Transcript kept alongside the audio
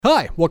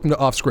Hi, welcome to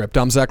Off Script.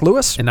 I'm Zach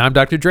Lewis. And I'm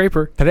Dr.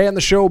 Draper. Today on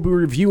the show, we'll be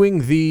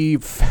reviewing the...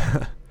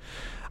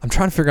 I'm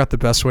trying to figure out the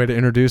best way to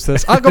introduce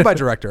this. I'll go by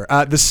director.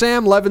 The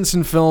Sam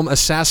Levinson film,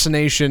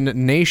 Assassination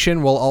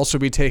Nation. We'll also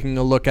be taking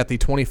a look at the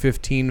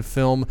 2015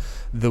 film,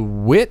 The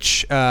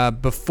Witch.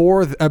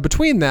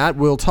 Between that,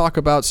 we'll talk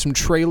about some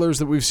trailers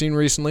that we've seen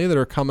recently that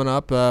are coming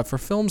up for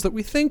films that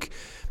we think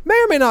may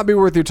or may not be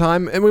worth your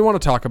time, and we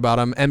want to talk about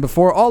them. And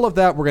before all of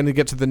that, we're going to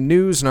get to the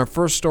news. And our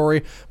first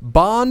story,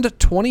 Bond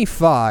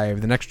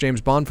 25. The next James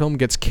Bond film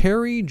gets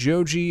Cary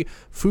Joji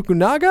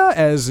Fukunaga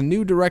as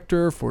new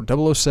director for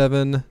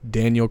 007,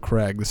 Daniel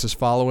Craig. This is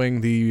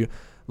following the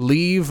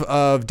leave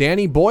of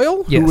Danny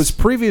Boyle, who was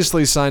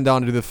previously signed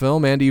on to do the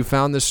film. Andy, you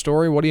found this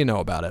story. What do you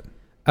know about it?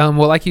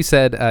 Well, like you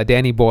said,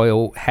 Danny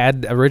Boyle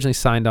had originally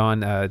signed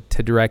on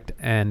to direct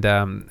and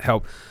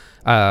help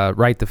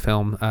write the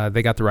film.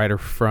 They got the writer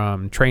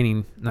from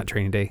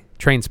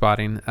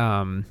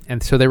Trainspotting,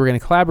 and so they were going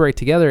to collaborate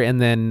together.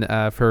 And then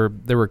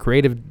there were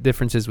creative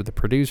differences with the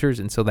producers,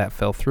 and so that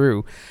fell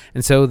through.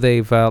 And so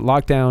they've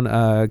locked down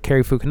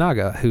Cary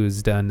Fukunaga,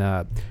 who's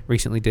done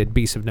recently did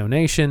Beasts of No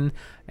Nation,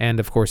 and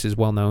of course is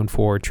well known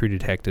for True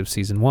Detective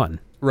Season 1.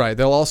 Right.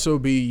 They'll also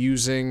be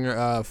using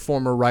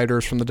former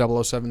writers from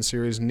the 007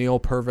 series, Neil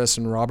Purvis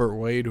and Robert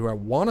Wade, who I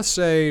want to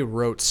say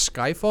wrote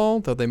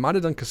Skyfall, though they might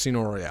have done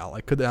Casino Royale. I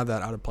could have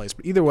that out of place.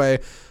 But either way,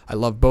 I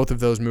love both of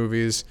those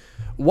movies.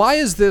 Why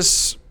is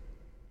this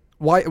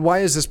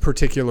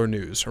particular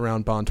news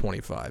around Bond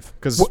 25?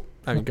 Because,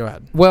 go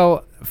ahead.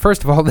 Well,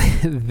 first of all,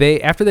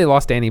 they after they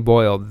lost Danny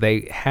Boyle,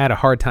 they had a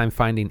hard time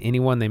finding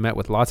anyone. They met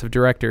with lots of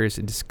directors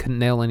and just couldn't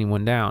nail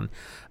anyone down.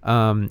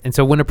 And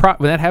so when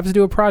that happens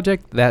to a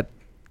project, that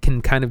can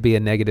kind of be a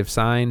negative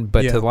sign,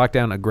 but to lock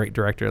down a great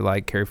director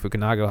like Cary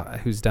Fukunaga,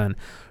 who's done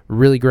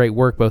really great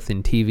work both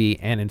in TV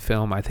and in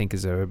film, I think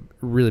is a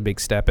really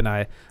big step. And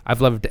I've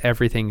loved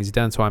everything he's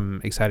done, so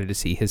I'm excited to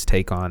see his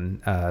take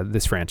on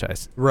this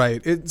franchise.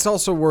 Right. It's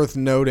also worth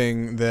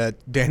noting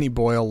that Danny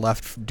Boyle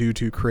left due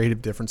to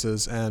creative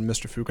differences, and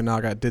Mr.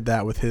 Fukunaga did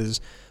that with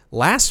his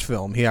last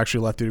film. He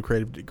actually left due to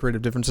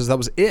creative differences. That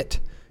was It.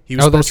 He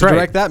was supposed to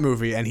direct that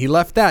movie, and he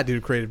left that due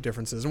to creative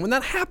differences. And when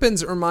that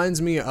happens, it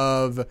reminds me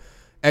of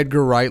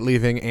Edgar Wright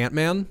leaving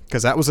Ant-Man,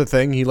 because that was a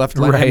thing. He left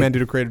Ant-Man due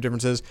to creative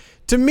differences.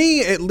 To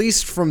me, at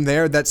least from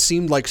there, that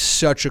seemed like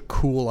such a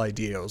cool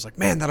idea. I was like,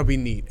 man, that'll be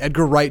neat.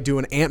 Edgar Wright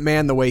doing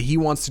Ant-Man the way he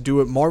wants to do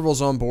it.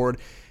 Marvel's on board.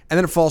 And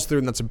then it falls through,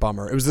 and that's a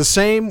bummer. It was the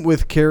same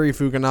with Cary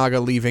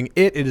Fukunaga leaving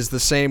It. It is the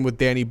same with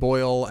Danny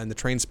Boyle and the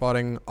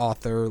Trainspotting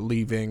author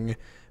leaving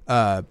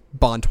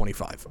Bond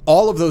 25.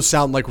 All of those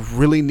sound like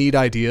really neat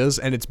ideas,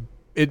 and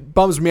it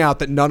bums me out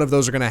that none of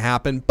those are going to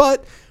happen.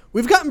 But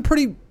we've gotten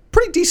pretty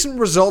decent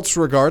results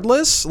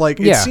regardless.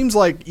 It seems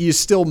like you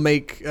still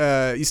make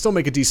a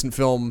decent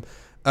film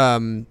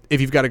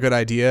if you've got a good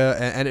idea,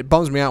 and it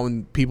bums me out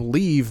when people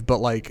leave.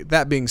 But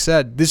that being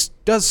said, this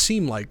does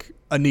seem like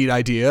a neat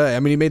idea.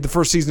 I mean, he made the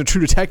first season of True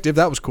Detective.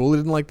 That was cool. He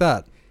didn't like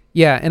that.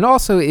 Yeah, and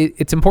also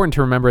it's important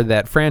to remember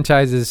that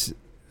franchises,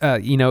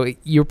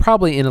 you're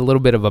probably in a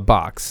little bit of a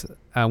box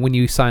when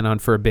you sign on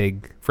for a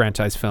big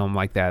franchise film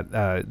like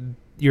that.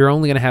 You're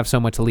only going to have so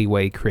much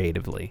leeway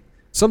creatively.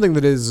 Something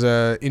that is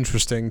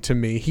interesting to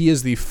me, he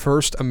is the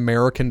first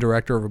American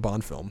director of a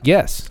Bond film.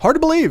 Yes. Hard to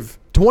believe.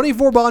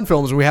 24 Bond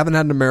films, and we haven't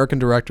had an American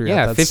director yet.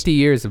 Yeah, That's 50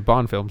 years of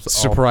Bond films.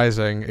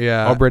 Surprising,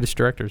 yeah. All British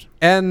directors.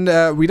 And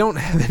we don't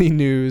have any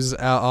news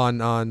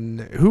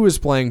on who is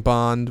playing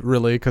Bond,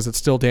 really, because it's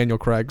still Daniel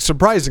Craig.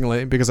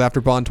 Surprisingly, because after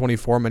Bond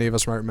 24, many of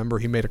us might remember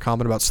he made a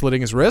comment about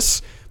slitting his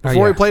wrists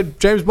before he played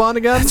James Bond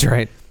again. That's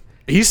right.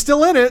 He's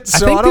still in it,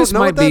 so I don't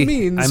know what that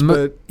means.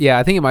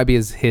 I think it might be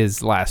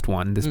his last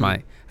one.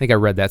 I think I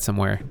read that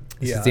somewhere.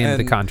 This is the end of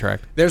the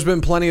contract. There's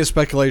been plenty of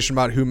speculation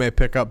about who may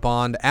pick up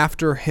Bond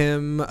after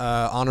him.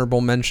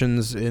 Honorable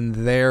mentions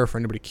in there, for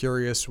anybody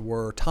curious,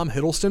 were Tom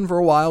Hiddleston for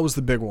a while was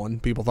the big one.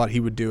 People thought he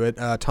would do it.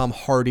 Tom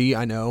Hardy,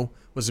 I know,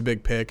 was a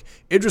big pick.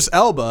 Idris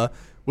Elba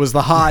was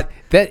the hot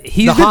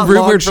he's been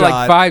rumored for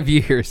 5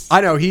 years.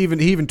 I know. He even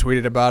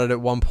tweeted about it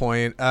at one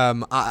point.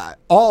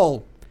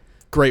 All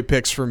great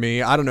picks for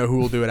me. I don't know who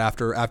will do it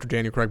after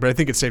Daniel Craig, but I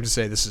think it's safe to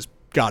say this is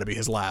got to be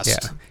his last. Yeah.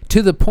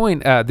 To the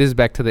point, this is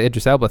back to the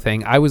Idris Elba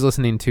thing. I was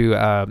listening to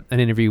an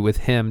interview with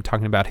him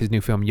talking about his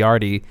new film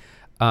Yardi,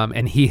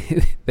 and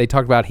they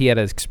talked about he had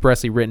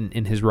expressly written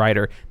in his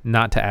writer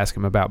not to ask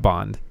him about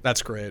Bond.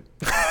 That's great.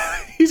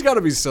 He's got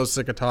to be so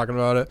sick of talking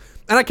about it,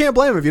 and I can't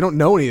blame him if you don't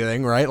know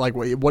anything, right? Like,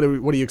 what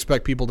do you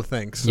expect people to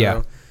think? So.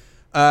 Yeah.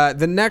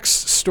 The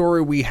next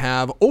story we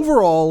have,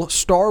 overall,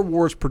 Star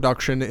Wars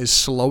production is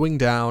slowing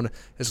down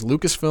as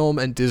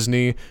Lucasfilm and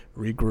Disney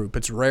regroup.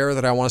 It's rare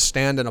that I want to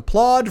stand and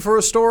applaud for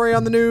a story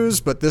on the news,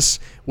 but this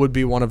would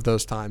be one of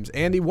those times.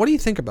 Andy, what do you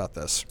think about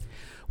this?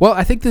 Well,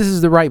 I think this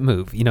is the right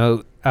move.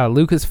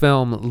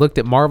 Lucasfilm looked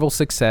at Marvel's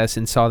success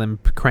and saw them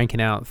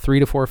cranking out 3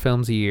 to 4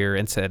 films a year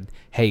and said,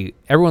 hey,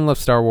 everyone loves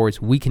Star Wars.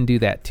 We can do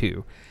that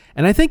too.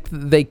 And I think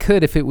they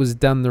could if it was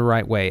done the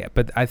right way.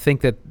 But I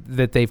think that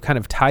they've kind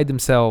of tied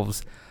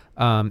themselves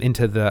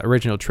into the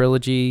original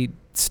trilogy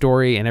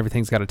story and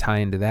everything's got to tie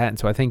into that. And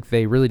so I think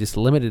they really just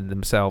limited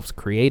themselves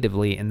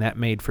creatively, and that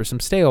made for some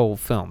stale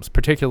films,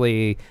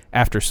 particularly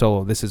after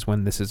Solo. This is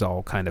when this is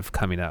all kind of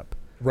coming up.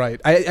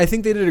 Right. I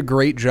think they did a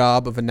great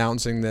job of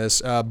announcing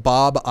this.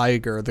 Bob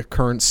Iger, the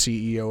current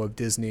CEO of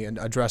Disney, and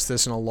addressed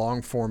this in a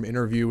long-form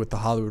interview with The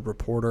Hollywood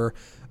Reporter.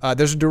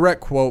 There's a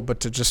direct quote,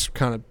 but to just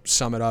kind of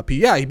sum it up,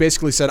 he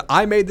basically said,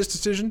 I made this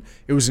decision.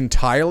 It was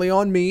entirely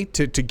on me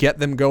to get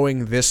them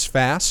going this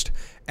fast,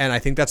 and I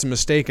think that's a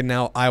mistake, and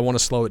now I want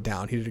to slow it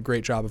down. He did a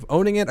great job of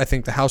owning it. I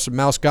think the House of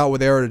Mouse got where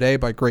they are today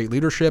by great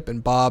leadership,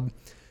 and Bob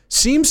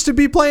seems to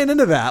be playing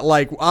into that.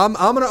 Like, I'm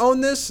going to own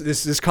this.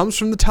 This comes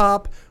from the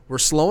top. We're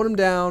slowing them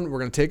down. We're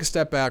going to take a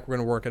step back. We're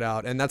going to work it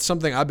out. And that's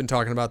something I've been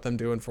talking about them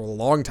doing for a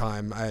long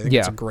time. I think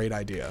it's a great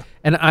idea.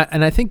 And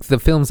I think the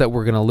films that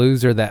we're going to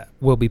lose or that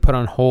will be put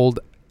on hold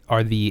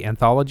are the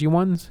anthology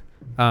ones.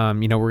 We're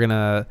going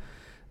to...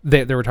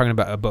 They were talking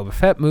about a Boba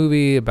Fett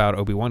movie, about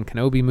Obi-Wan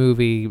Kenobi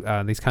movie,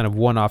 these kind of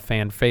one-off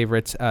fan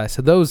favorites.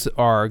 So those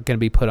are going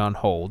to be put on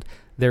hold.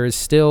 There is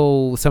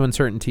still some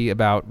uncertainty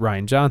about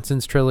Rian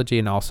Johnson's trilogy,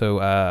 and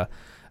also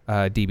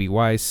D.B.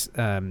 Weiss,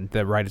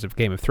 the writers of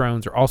Game of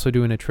Thrones, are also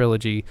doing a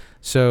trilogy.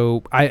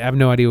 So I have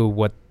no idea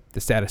what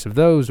the status of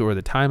those or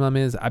the timeline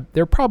is.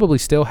 They're probably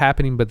still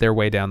happening, but they're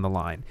way down the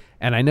line.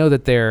 And I know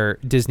that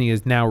Disney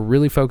is now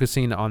really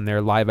focusing on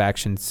their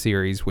live-action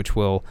series, which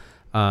will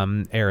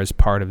air as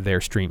part of their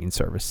streaming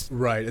service.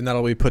 Right, and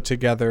that'll be put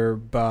together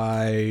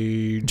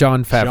by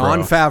Jon Favreau.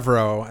 Jon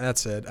Favreau,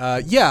 that's it.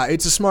 Yeah,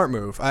 it's a smart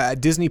move.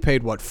 Disney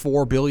paid,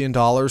 $4 billion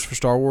for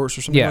Star Wars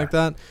or something like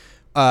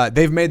that?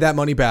 They've made that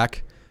money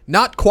back.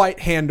 Not quite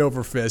hand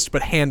over fist,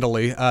 but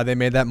handily. They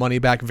made that money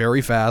back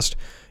very fast.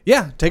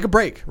 Yeah, take a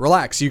break.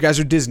 Relax. You guys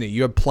are Disney.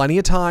 You have plenty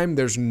of time.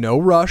 There's no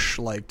rush.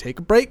 Like, take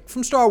a break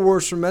from Star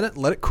Wars for a minute.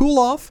 Let it cool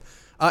off.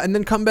 And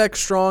then come back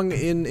strong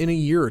in a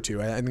year or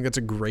two. I think that's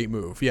a great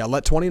move. Yeah,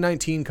 let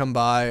 2019 come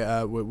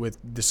by with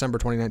December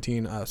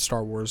 2019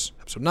 Star Wars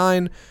Episode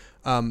 9.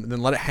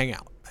 Then let it hang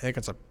out. I think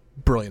that's a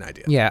brilliant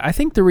idea. Yeah, I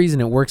think the reason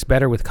it works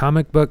better with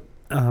comic book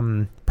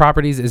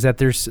properties is that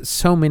there's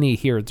so many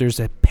here. There's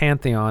a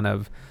pantheon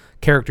of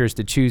characters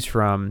to choose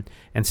from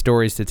and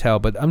stories to tell.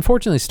 But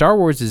unfortunately, Star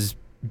Wars has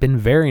been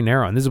very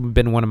narrow. And this has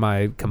been one of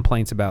my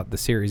complaints about the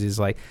series is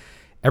like,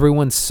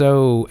 everyone's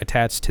so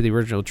attached to the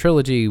original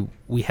trilogy,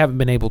 we haven't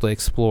been able to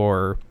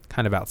explore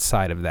kind of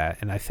outside of that.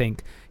 And I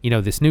think,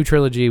 this new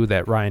trilogy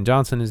that Rian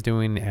Johnson is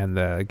doing and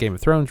the Game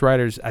of Thrones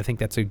writers, I think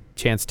that's a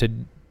chance to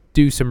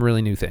do some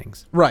really new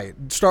things. Right.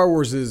 Star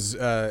Wars is,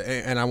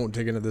 and I won't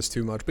dig into this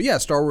too much, but yeah,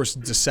 Star Wars is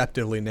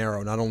deceptively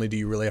narrow. Not only do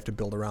you really have to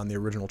build around the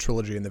original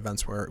trilogy and the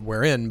events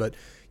we're in, but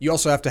you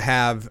also have to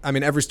have,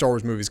 every Star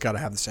Wars movie's got to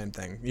have the same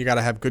thing. You got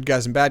to have good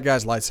guys and bad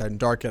guys, light side and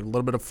dark, get a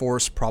little bit of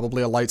force,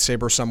 probably a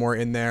lightsaber somewhere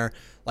in there.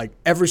 Like,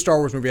 every Star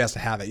Wars movie has to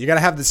have it. You got to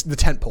have the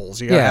tent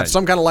poles. You got to have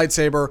some kind of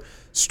lightsaber.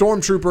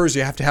 Stormtroopers,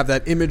 you have to have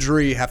that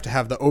imagery. You have to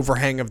have the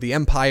overhang of the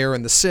Empire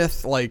and the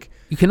Sith. Like,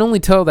 you can only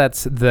tell that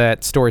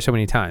story so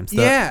many times.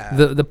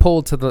 The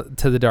pull to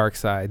the dark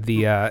side,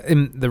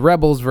 the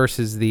rebels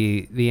versus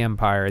the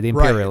Empire, the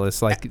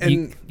Imperialists. Right.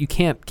 Like, you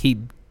can't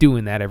keep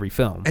doing that every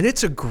film. And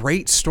it's a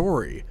great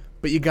story,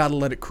 but you got to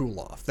let it cool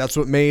off. That's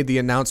what made the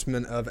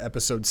announcement of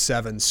Episode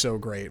 7 so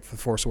great for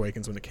Force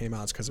Awakens when it came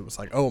out. It's because it was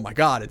like, oh my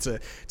God, it's a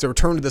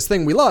return to this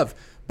thing we love.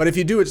 But if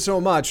you do it so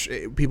much,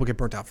 people get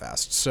burnt out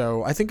fast.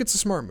 So I think it's a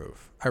smart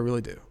move. I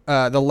really do.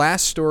 The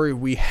last story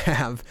we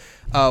have,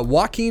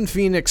 Joaquin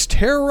Phoenix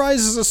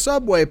terrorizes a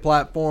subway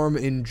platform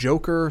in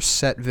Joker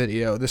set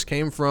video. This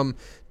came from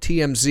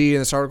TMZ,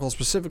 and this article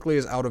specifically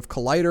is out of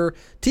Collider.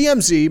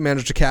 TMZ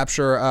managed to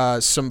capture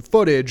some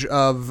footage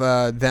of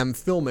them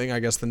filming, I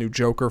guess, the new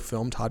Joker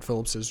film, Todd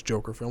Phillips'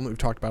 Joker film that we've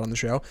talked about on the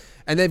show.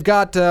 And they've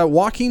got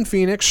Joaquin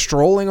Phoenix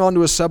strolling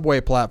onto a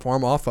subway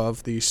platform off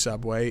of the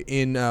subway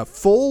in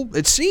full,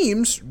 it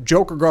seems,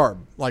 Joker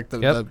garb. Like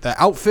the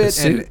outfit,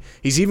 the and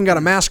he's even got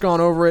a mask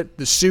on over it,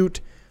 the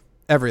suit.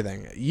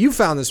 Everything. You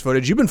found this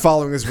footage. You've been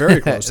following this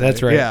very closely.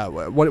 That's right. Yeah.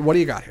 What do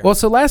you got here? Well,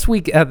 so last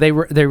week they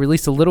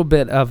released a little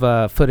bit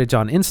of footage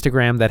on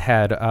Instagram that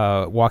had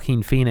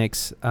Joaquin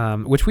Phoenix,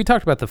 which we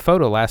talked about the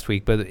photo last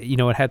week, but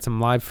it had some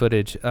live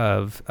footage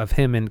of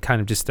him in kind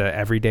of just a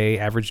everyday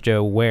average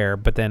Joe wear,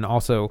 but then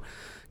also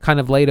kind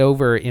of laid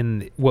over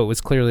in what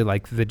was clearly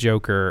like the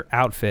Joker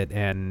outfit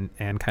and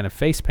kind of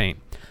face paint.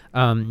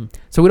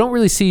 So we don't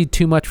really see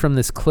too much from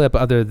this clip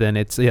other than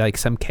it's like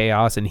some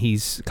chaos and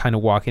he's kind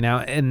of walking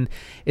out, and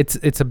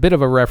it's a bit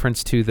of a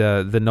reference to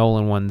the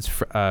Nolan ones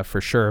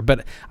for sure.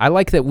 But I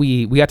like that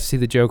we got to see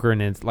the Joker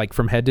and it's like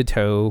from head to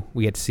toe.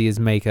 We get to see his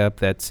makeup.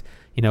 That's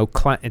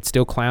it's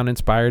still clown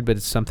inspired, but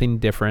it's something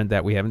different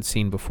that we haven't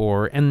seen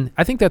before. And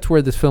I think that's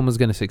where this film is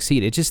going to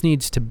succeed. It just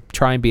needs to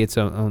try and be its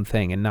own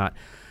thing and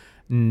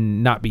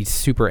not be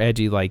super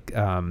edgy like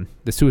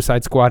the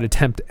Suicide Squad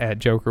attempt at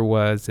Joker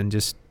was, and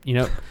just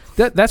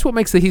that's what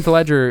makes the Heath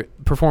Ledger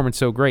performance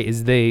so great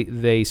is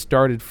they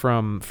started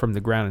from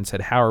the ground and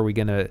said,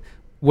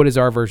 what is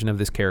our version of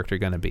this character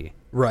going to be?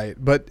 Right,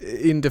 but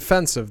in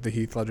defense of the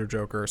Heath Ledger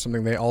Joker,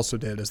 something they also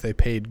did is they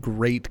paid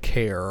great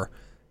care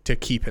to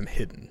keep him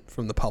hidden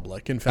from the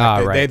public. In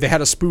fact, they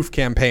had a spoof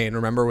campaign,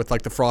 remember, with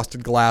like the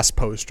frosted glass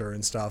poster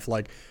and stuff.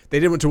 Like, they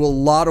did do a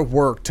lot of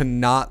work to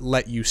not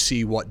let you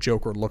see what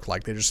Joker looked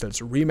like. They just said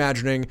it's a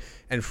reimagining,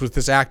 and with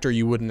this actor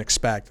you wouldn't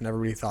expect, and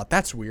everybody thought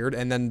that's weird.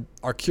 And then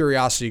our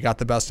curiosity got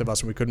the best of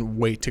us, and we couldn't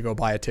wait to go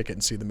buy a ticket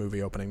and see the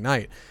movie opening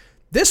night.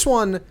 This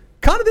one,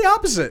 kind of the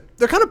opposite.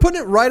 They're kind of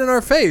putting it right in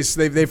our face.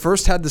 They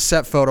first had the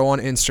set photo on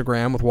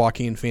Instagram with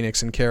Joaquin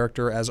Phoenix in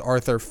character as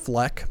Arthur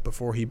Fleck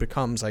before he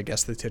becomes, I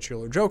guess, the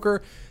titular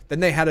Joker. Then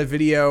they had a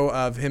video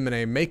of him in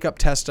a makeup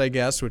test, I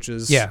guess, which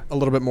is a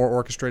little bit more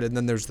orchestrated. And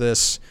then there's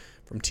this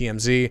from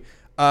TMZ.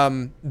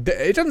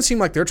 It doesn't seem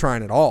like they're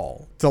trying at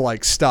all to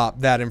like stop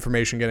that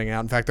information getting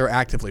out. In fact, they're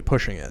actively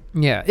pushing it.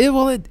 Yeah.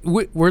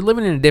 We're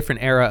living in a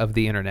different era of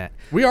the internet.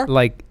 We are.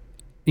 Like,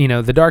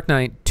 The Dark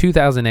Knight,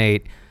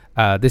 2008.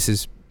 This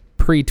is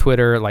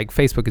pre-Twitter, like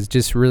Facebook is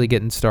just really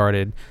getting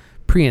started,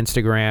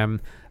 pre-Instagram.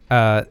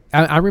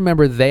 I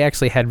remember they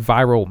actually had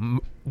viral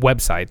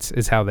websites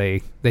is how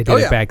they did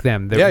it back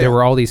then. There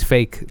were all these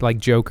fake like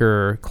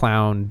Joker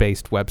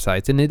clown-based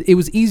websites, and it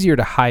was easier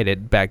to hide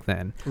it back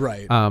then.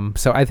 Right.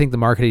 So I think the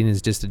marketing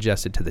is just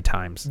adjusted to the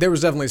times. There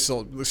was definitely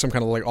still some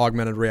kind of like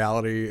augmented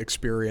reality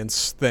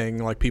experience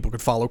thing, like people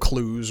could follow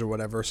clues or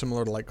whatever,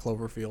 similar to like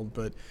Cloverfield,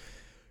 but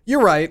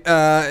you're right.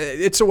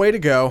 It's a way to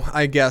go,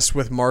 I guess,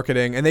 with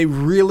marketing, and they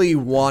really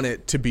want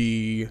it to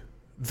be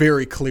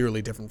very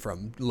clearly different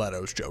from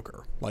Leto's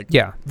Joker. Like,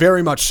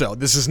 very much so.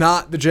 This is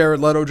not the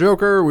Jared Leto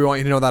Joker. We want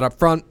you to know that up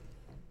front,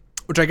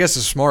 which I guess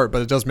is smart,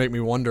 but it does make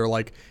me wonder,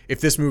 like, if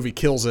this movie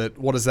kills it,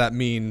 what does that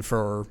mean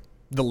for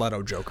the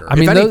Leto Joker? I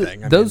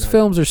mean, those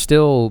films are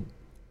still,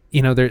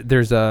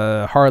 there's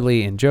a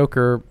Harley and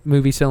Joker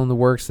movie still in the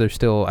works. There's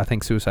still, I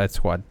think, Suicide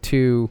Squad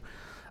 2.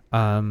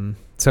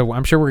 So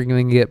I'm sure we're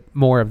going to get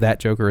more of that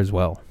Joker as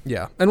well.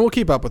 Yeah, and we'll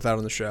keep up with that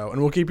on the show,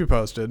 and we'll keep you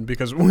posted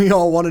because we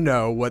all want to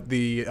know what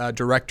the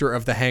director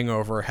of The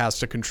Hangover has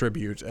to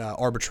contribute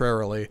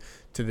arbitrarily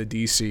to the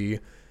DC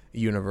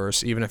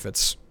universe, even if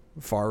it's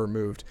far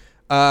removed.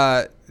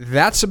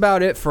 That's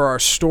about it for our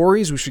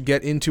stories. We should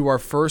get into our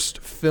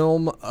first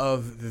film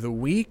of the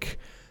week.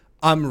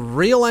 I'm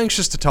real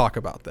anxious to talk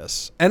about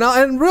this.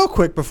 And real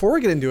quick, before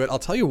we get into it, I'll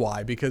tell you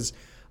why, because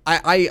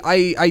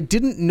I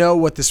didn't know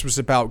what this was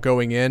about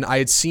going in. I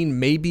had seen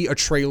maybe a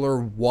trailer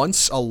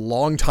once a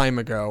long time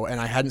ago,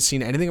 and I hadn't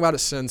seen anything about it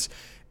since.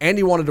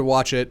 Andy wanted to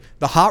watch it.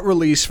 The hot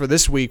release for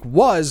this week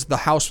was The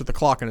House with the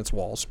Clock in Its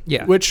Walls.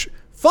 Yeah. Which,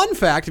 fun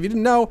fact, if you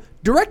didn't know,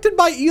 directed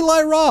by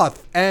Eli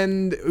Roth.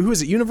 And who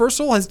is it?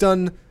 Universal has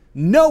done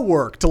no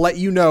work to let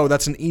you know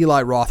that's an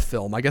Eli Roth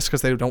film. I guess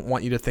because they don't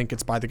want you to think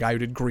it's by the guy who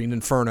did Green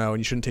Inferno, and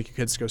you shouldn't take your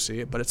kids to go see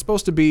it. But it's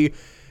supposed to be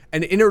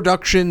an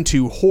introduction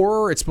to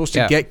horror. It's supposed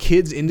to get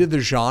kids into the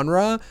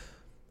genre.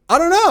 I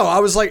don't know. I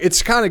was like,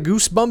 it's kind of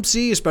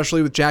goosebumpsy,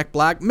 especially with Jack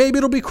Black. Maybe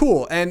it'll be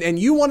cool. And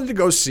you wanted to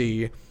go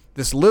see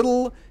this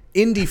little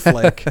indie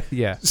flick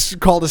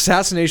called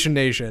Assassination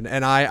Nation.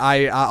 And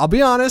I'll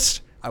be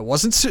honest, I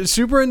wasn't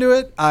super into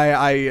it.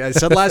 I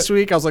said last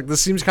week, I was like,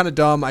 this seems kind of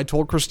dumb. I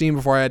told Christine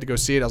before I had to go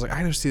see it, I was like, I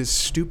gotta see this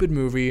stupid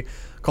movie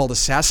called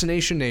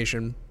Assassination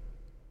Nation.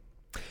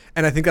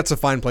 And I think that's a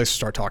fine place to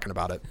start talking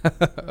about it.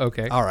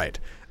 Okay. All right.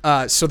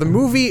 So the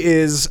movie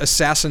is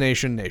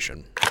Assassination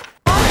Nation.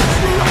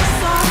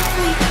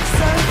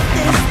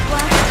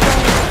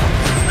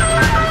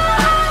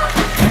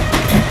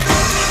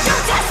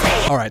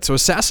 All right, so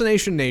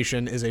Assassination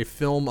Nation is a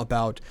film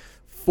about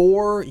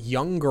 4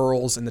 young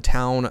girls in the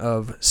town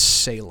of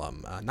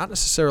Salem. Not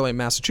necessarily in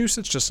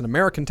Massachusetts, just an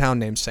American town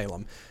named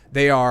Salem.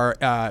 They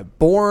are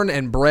born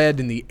and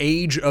bred in the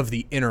age of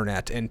the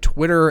internet and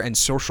Twitter and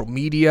social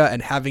media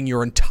and having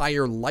your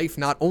entire life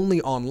not only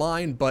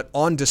online but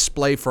on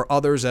display for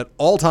others at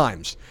all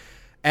times.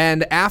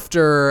 And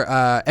after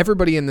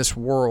everybody in this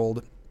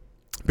world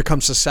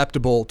becomes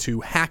susceptible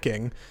to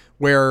hacking,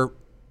 where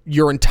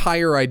your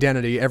entire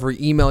identity,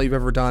 every email you've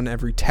ever done,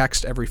 every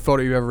text, every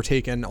photo you've ever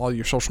taken, all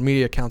your social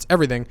media accounts,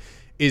 everything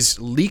is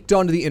leaked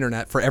onto the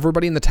internet for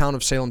everybody in the town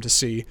of Salem to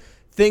see,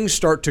 things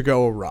start to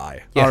go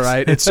awry. Yes. All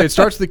right. It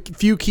starts with a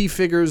few key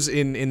figures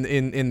in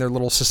their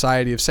little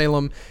society of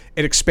Salem.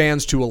 It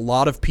expands to a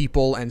lot of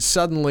people, and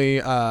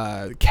suddenly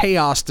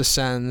chaos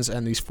descends,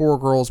 and these 4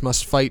 girls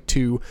must fight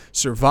to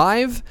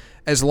survive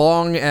as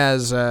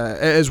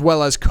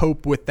well as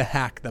cope with the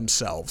hack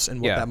themselves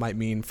and what that might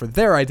mean for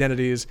their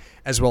identities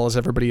as well as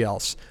everybody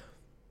else.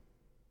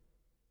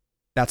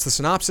 That's the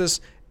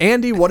synopsis.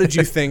 Andy, what did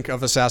you think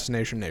of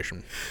Assassination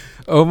Nation?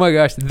 Oh my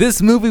gosh,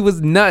 this movie was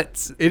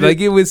nuts.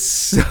 It was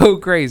so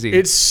crazy.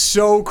 It's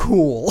so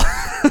cool.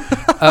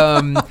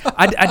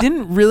 I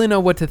didn't really know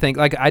what to think.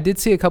 Like, I did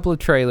see a couple of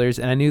trailers,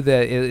 and I knew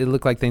that it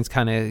looked like things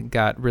kind of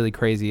got really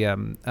crazy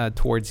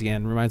towards the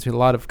end. Reminds me a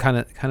lot of kind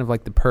of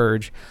like The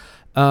Purge.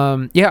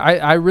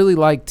 I really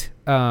liked.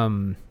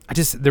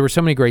 There were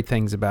so many great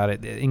things about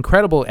it.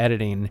 Incredible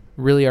editing,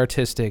 really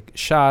artistic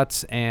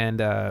shots, and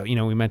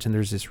we mentioned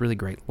there's this really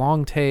great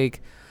long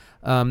take.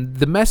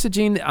 The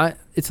messaging,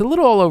 it's a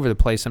little all over the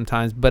place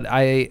sometimes, but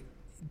I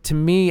took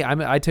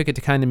it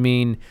to kind of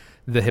mean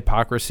the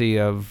hypocrisy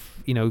of,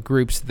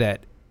 groups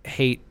that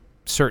hate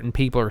certain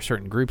people or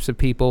certain groups of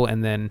people.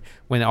 And then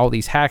when all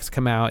these hacks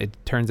come out, it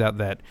turns out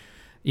that,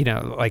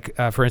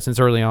 for instance,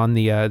 early on,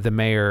 the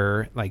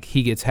mayor, like,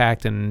 he gets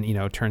hacked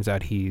and, turns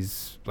out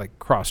he's like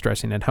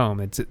cross-dressing at home.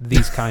 It's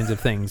these kinds of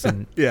things.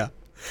 And yeah.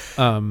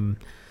 I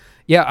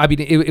mean,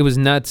 it was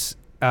nuts,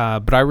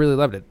 but I really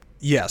loved it.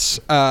 Yes.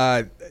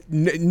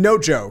 No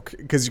joke,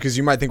 because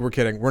you might think we're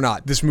kidding. We're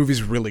not. This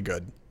movie's really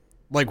good.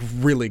 Like,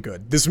 really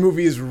good. This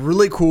movie is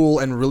really cool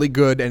and really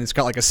good, and it's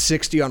got like a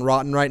 60 on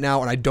Rotten right now,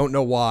 and I don't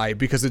know why,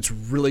 because it's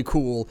really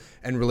cool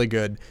and really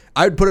good.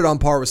 I would put it on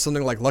par with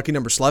something like Lucky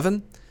Number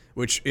 11,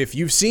 which if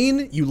you've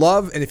seen, you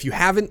love, and if you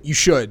haven't, you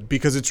should,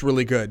 because it's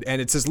really good.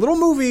 And it's this little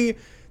movie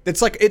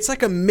that's like, it's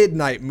like a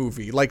midnight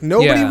movie. Like,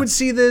 nobody would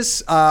see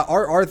this.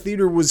 Our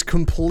theater was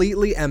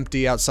completely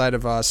empty outside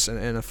of us,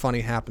 and a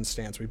funny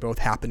happenstance, we both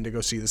happened to go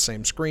see the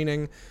same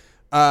screening.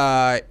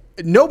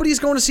 Nobody's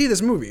going to see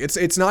this movie.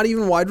 It's not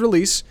even wide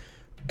release,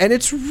 and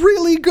it's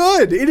really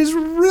good. It is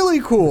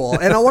really cool,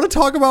 and I want to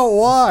talk about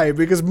why,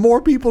 because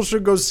more people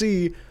should go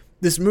see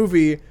this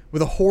movie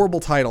with a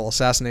horrible title,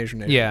 Assassination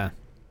Nation. Yeah.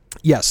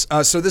 Yes.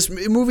 So this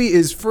movie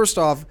is, first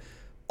off,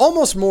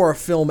 almost more a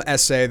film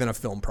essay than a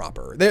film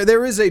proper.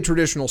 There is a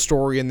traditional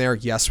story in there,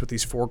 yes, with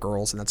these 4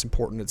 girls, and that's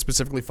important. It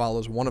specifically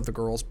follows one of the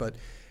girls, but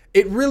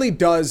it really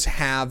does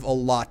have a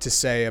lot to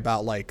say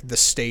about, like, the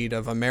state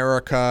of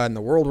America and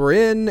the world we're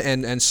in,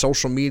 and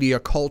social media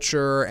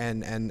culture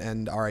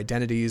and our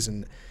identities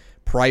and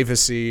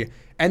privacy.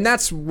 And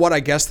that's what I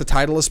guess the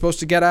title is supposed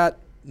to get at,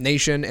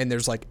 Nation. And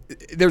there's like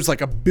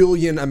a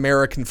billion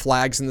American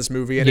flags in this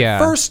movie. And at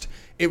first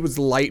it was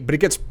light, but it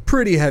gets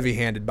pretty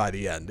heavy-handed by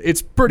the end.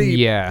 It's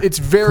pretty, it's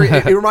very,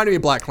 it reminded me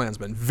of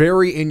BlacKkKlansman.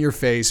 Very in your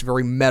face,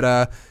 very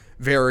meta,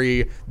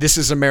 very, this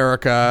is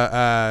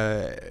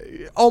America,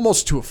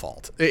 almost to a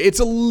fault. It's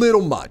a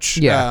little much.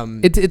 Yeah,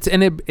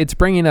 it's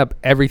bringing up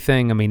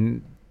everything. I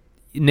mean,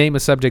 name a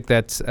subject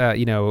that's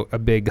a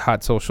big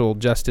hot social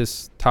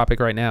justice topic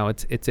right now.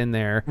 It's in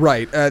there.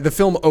 Right. The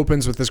film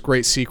opens with this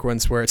great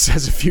sequence where it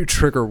says a few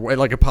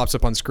it pops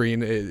up on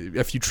screen,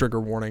 a few trigger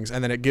warnings,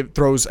 and then it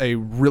throws a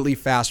really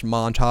fast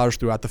montage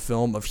throughout the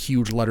film of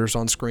huge letters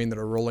on screen that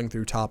are rolling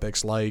through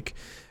topics like,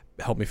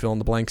 help me fill in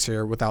the blanks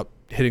here without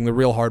hitting the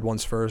real hard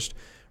ones first: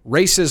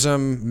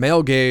 racism,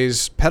 male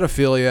gaze,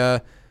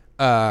 pedophilia,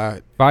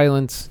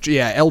 violence,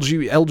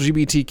 LGBTQIAA,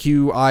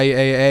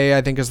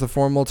 I think is the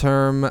formal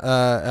term,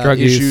 drug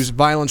issues, use.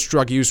 Violence,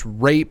 drug use,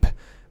 rape,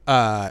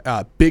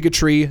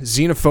 bigotry,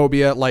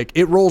 xenophobia. Like,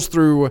 it rolls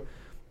through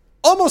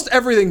almost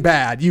everything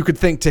bad you could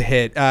think to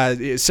hit.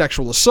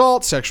 Sexual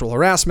assault, sexual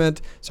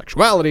harassment,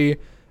 sexuality,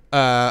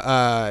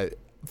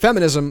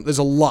 feminism. There's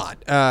a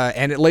lot,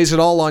 and it lays it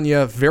all on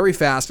you very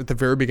fast at the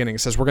very beginning. It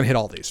says, we're going to hit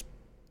all these.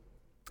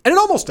 And it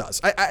almost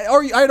does. I'd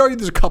argue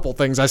there's a couple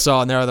things I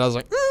saw in there that I was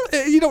like,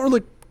 you don't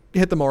really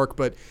hit the mark,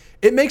 but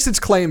it makes its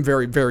claim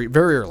very, very,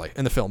 very early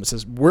in the film. It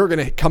says, we're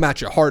going to come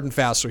at you hard and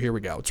fast, so here we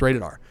go. It's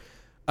rated R.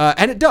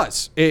 And it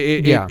does.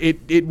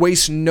 It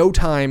wastes no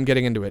time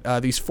getting into it.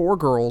 These 4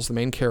 girls, the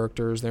main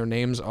characters, their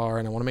names are,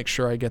 and I want to make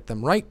sure I get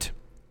them right.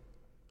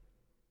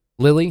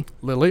 Lily,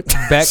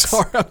 Bex.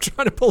 Sorry, I'm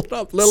trying to pull it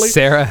up. Lily,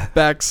 Sarah,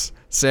 Bex,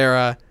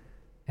 Sarah,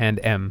 and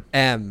M.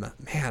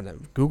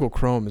 Man, Google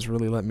Chrome is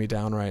really letting me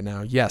down right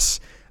now. Yes.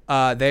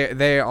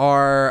 They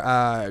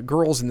are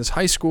girls in this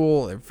high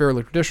school. They're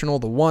fairly traditional.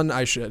 The one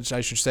I should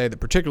say that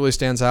particularly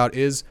stands out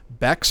is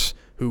Bex,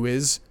 who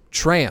is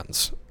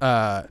trans.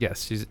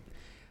 Yes, she's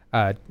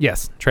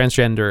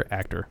transgender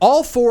actor.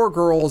 All 4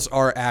 girls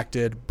are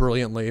acted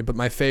brilliantly, but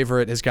my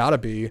favorite has got to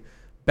be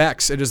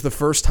Bex. It is the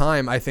first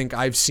time I think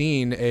I've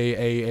seen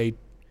a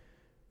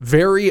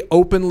very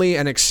openly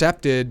and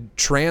accepted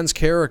trans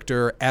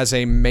character as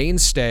a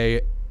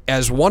mainstay,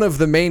 as one of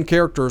the main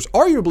characters,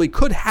 arguably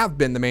could have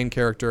been the main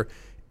character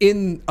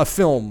in a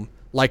film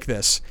like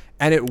this.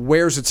 And it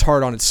wears its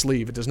heart on its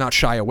sleeve. It does not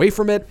shy away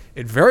from it.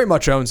 It very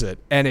much owns it.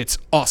 And it's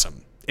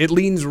awesome. It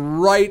leans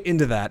right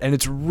into that. And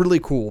it's really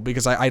cool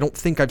because I don't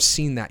think I've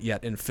seen that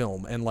yet in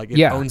film. And like,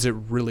 it owns it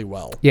really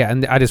well. Yeah.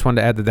 And I just wanted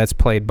to add that's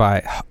played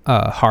by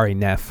Hari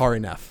Nef. Hari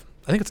Nef.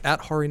 I think it's at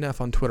Hari Nef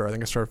on Twitter. I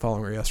think I started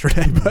following her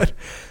yesterday.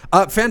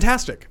 But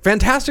fantastic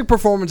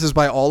performances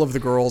by all of the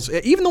girls,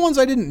 even the ones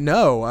I didn't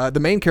know. The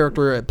main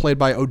character played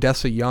by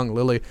Odessa Young,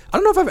 Lily. I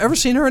don't know if I've ever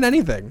seen her in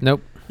anything.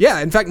 Nope. Yeah,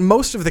 in fact,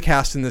 most of the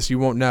cast in this you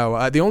won't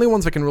know. The only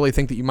ones I can really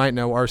think that you might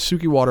know are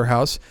Suki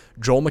Waterhouse,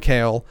 Joel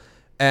McHale,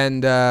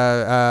 and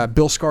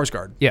Bill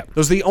Skarsgård. Yeah.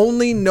 Those are the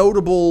only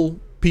notable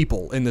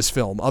people in this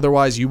film.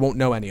 Otherwise, you won't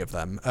know any of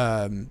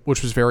them,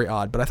 which was very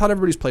odd. But I thought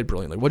everybody's played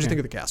brilliantly. What did you think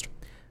of the cast?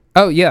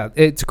 Oh, yeah.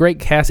 It's a great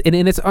cast. And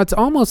it's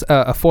almost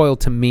a foil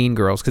to Mean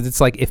Girls, because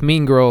it's like if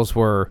Mean Girls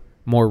were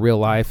more real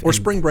life. Or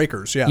Spring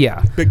Breakers,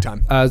 yeah. Big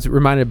time. I was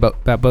reminded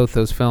about both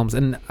those films.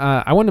 And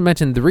I want to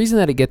mention the reason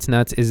that it gets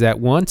nuts is that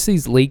once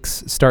these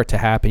leaks start to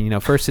happen,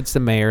 first it's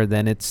the mayor,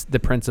 then it's the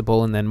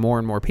principal, and then more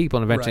and more people,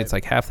 and eventually it's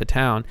like half the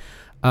town.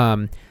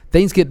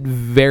 things get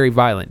very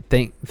violent.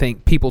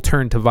 Think people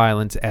turn to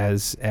violence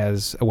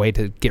as a way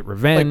to get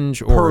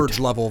revenge, like or purge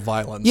level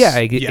violence. Yeah,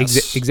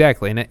 yes.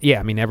 exactly. And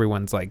I mean,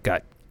 everyone's like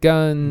got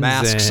guns,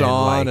 masks and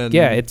on, like,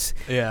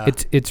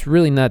 and it's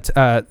really nuts.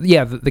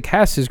 The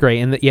cast is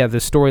great, and the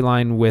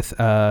storyline with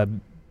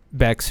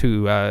Bex,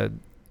 who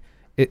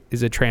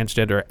is a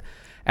transgender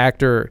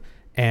actor.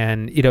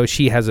 And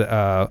she has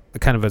a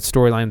kind of a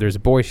storyline. There's a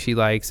boy she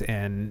likes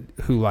and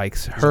who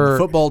likes her. The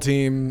football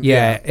team.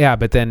 Yeah.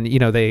 But then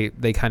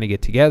they kind of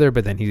get together.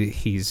 But then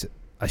he's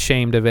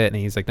ashamed of it, and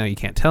he's like, no, you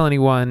can't tell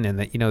anyone. And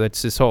that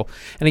that's this whole.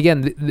 And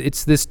again,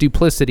 it's this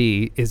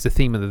duplicity is the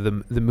theme of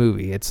the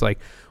movie. It's like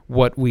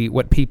what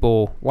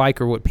people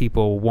like or what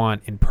people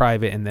want in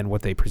private, and then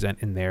what they present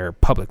in their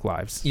public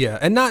lives. Yeah,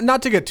 and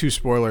not to get too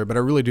spoiler, but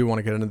I really do want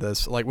to get into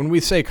this. Like when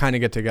we say kind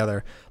of get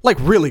together, like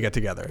really get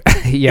together.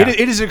 Yeah,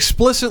 it is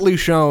explicitly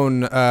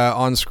shown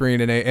on screen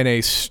in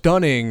a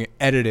stunning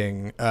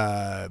editing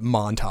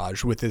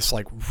montage with this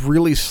like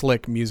really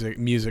slick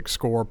music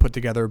score put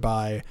together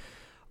by.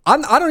 I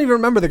don't even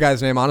remember the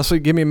guy's name, honestly.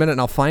 Give me a minute and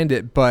I'll find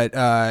it. But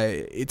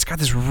it's got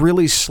this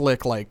really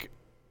slick like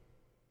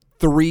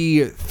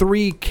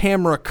three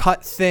camera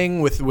cut thing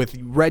with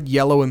red,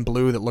 yellow, and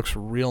blue that looks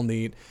real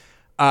neat.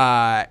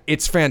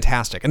 It's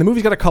fantastic, and the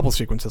movie's got a couple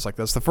sequences like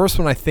this. The first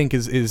one I think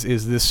is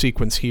this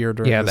sequence here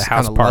during this the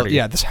house party.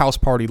 this house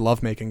party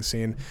lovemaking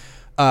scene.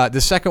 The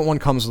second one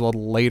comes a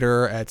little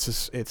later.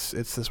 It's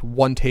this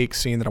one take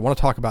scene that I want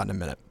to talk about in a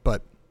minute,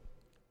 but.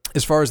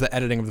 As far as the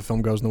editing of the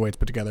film goes and the way it's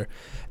put together,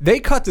 they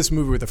cut this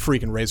movie with a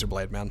freaking razor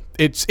blade, man.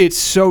 It's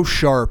so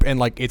sharp and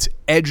like it's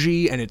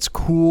edgy and it's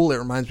cool. It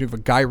reminds me of a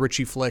Guy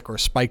Ritchie flick or a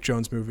Spike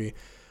Jonze movie.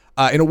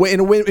 In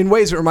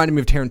ways it reminded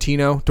me of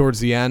Tarantino towards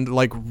the end,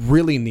 like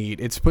really neat.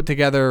 It's put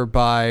together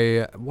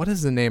by, what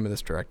is the name of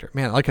this director?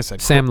 Man, like I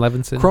said, Sam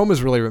Levinson. Chrome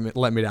has really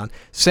let me down.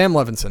 Sam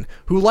Levinson,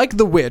 who like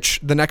The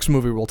Witch, the next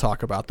movie we'll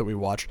talk about that we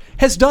watched,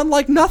 has done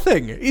like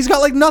nothing. He's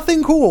got like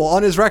nothing cool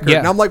on his record. Yeah.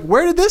 And I'm like,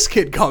 where did this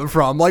kid come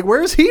from? Like,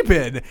 where's he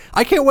been?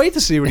 I can't wait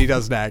to see what he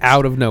does next.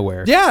 Out of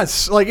nowhere.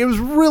 Yes, like it was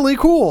really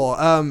cool.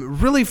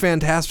 Really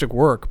fantastic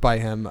work by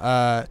him.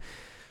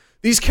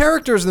 These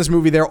characters in this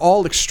movie, they're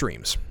all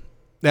extremes.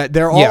 That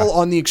they're all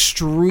on the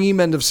extreme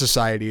end of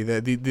society.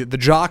 The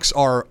jocks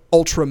are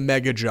ultra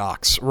mega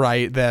jocks,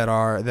 right? That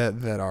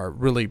are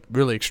really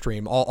really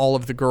extreme. All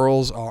of the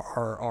girls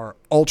are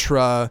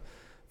ultra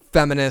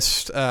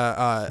feminist,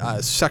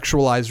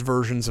 sexualized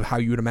versions of how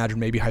you would imagine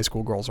maybe high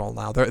school girls are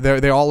now.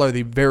 They all are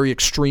the very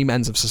extreme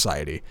ends of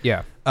society.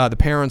 Yeah. The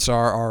parents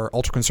are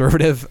ultra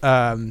conservative.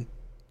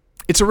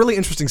 It's a really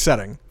interesting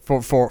setting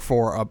for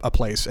a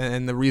place,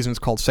 and the reason it's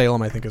called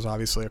Salem, I think, is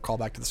obviously a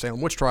callback to the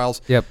Salem witch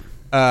trials. Yep.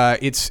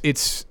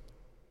 It's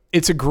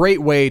a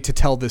great way to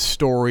tell this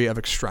story of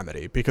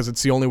extremity because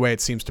it's the only way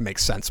it seems to make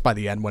sense by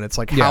the end when it's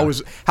like how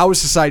is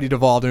society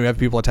evolved and we have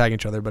people attacking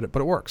each other, but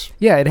it works.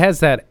 Yeah, it has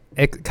that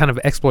kind of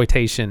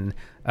exploitation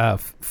film.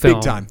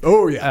 Big time.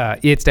 Oh yeah.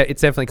 It's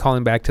definitely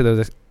calling back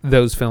to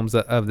those films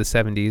of the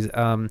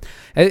 70s.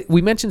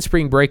 We mentioned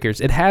Spring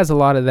Breakers. It has a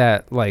lot of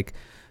that, like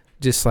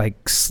just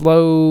like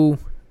slow.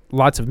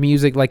 Lots of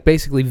music, like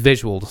basically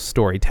visual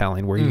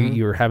storytelling, where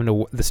you're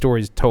having the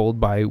story's told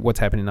by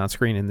what's happening on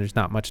screen, and there's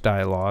not much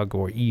dialogue,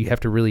 or you have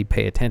to really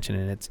pay attention.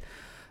 And it's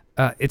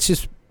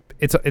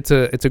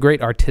a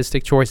great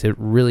artistic choice. It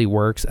really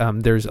works.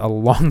 There's a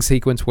long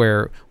sequence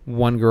where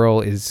one girl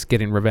is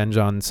getting revenge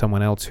on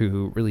someone else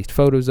who released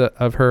photos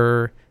of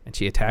her, and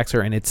she attacks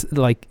her. And it's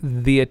like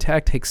the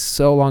attack takes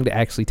so long to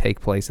actually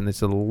take place, and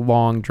it's a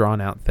long,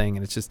 drawn out thing,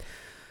 and it's just.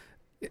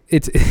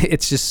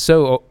 It's just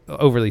so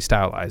overly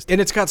stylized,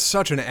 and it's got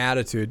such an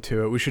attitude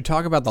to it. We should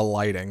talk about the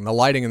lighting. The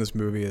lighting in this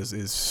movie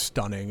is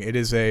stunning. It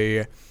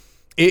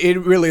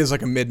really is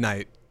like a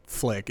midnight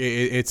flick.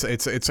 It's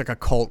like a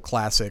cult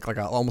classic, like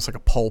almost like a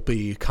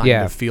pulpy kind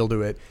of feel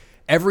to it.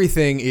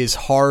 Everything is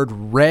hard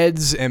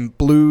reds and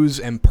blues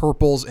and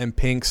purples and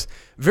pinks.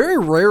 Very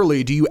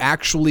rarely do you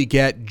actually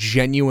get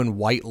genuine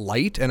white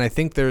light, and I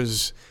think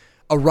there's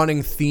a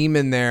running theme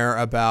in there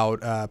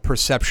about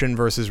perception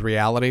versus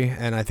reality,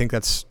 and I think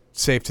that's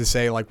safe to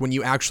say. Like when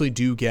you actually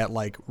do get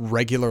like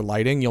regular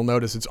lighting, you'll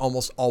notice it's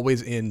almost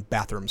always in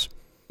bathrooms.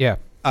 Yeah.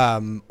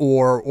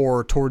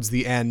 Or towards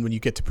the end when you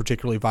get to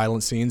particularly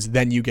violent scenes,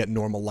 then you get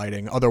normal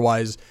lighting.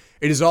 Otherwise,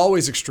 it is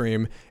always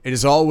extreme. It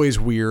is always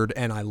weird,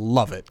 and I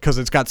love it because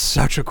it's got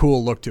such a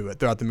cool look to it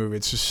throughout the movie.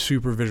 It's just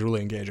super visually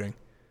engaging.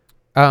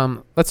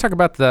 Let's talk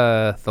about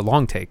the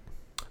long take.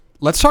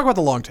 Let's talk about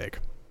the long take.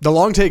 The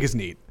long take is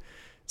neat.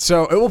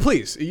 So, well,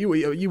 please, you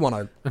want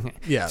to, okay.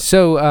 Yeah.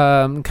 So,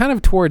 kind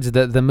of towards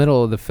the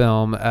middle of the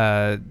film,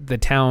 the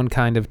town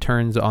kind of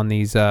turns on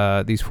these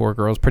four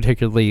girls,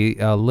 particularly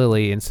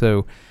Lily, and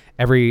so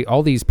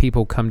all these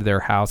people come to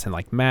their house in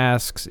like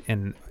masks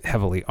and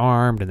heavily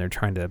armed, and they're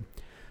trying to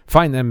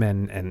find them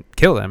and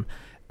kill them.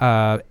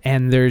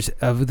 And there's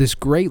this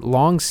great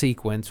long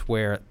sequence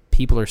where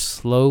people are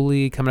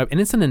slowly coming up, and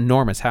it's an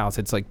enormous house.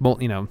 It's like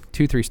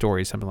 2-3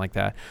 stories, something like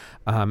that.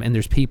 And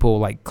there's people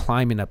like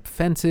climbing up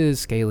fences,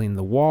 scaling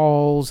the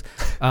walls,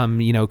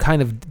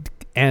 kind of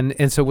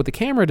And so what the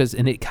camera does,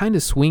 and it kind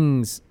of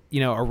swings,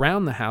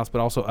 around the house,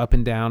 but also up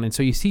and down. And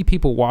so you see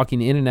people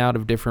walking in and out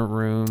of different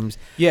rooms.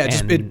 Yeah,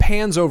 it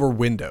pans over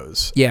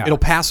windows. Yeah. It'll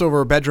pass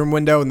over a bedroom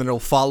window, and then it'll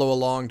follow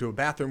along to a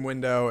bathroom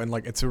window, and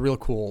it's a real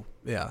cool,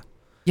 yeah.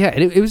 Yeah,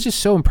 it was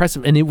just so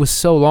impressive, and it was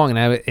so long,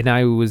 and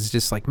I was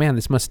just like, man,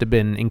 this must have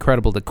been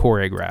incredible to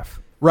choreograph.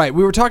 Right.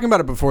 We were talking about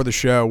it before the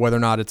show, whether or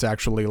not it's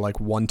actually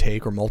one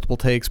take or multiple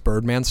takes,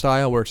 Birdman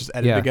style, where it's just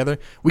edited together.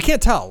 We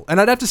can't tell.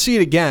 And I'd have to see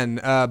it again,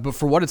 but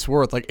for what it's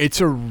worth, it's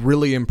a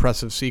really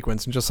impressive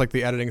sequence. And just like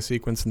the editing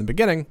sequence in the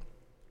beginning,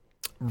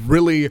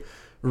 really,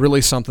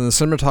 really something. The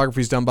cinematography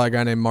is done by a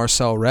guy named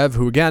Marcel Rev,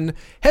 who, again,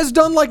 has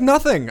done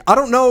nothing. I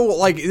don't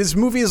know, this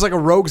movie is like a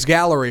rogues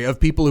gallery of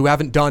people who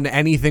haven't done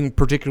anything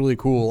particularly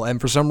cool.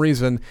 And for some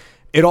reason,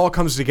 it all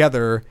comes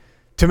together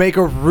to make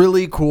a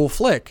really cool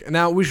flick.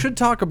 Now, we should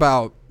talk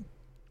about,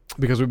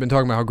 because we've been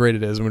talking about how great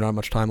it is and we don't have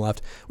much time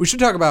left, we should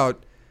talk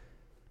about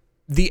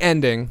the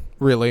ending,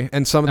 really,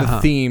 and some of the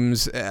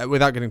themes,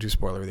 without getting too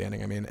spoilery, the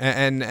ending, I mean,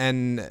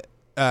 and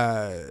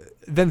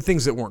then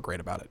things that weren't great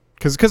about it.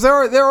 Because there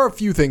are a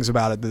few things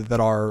about it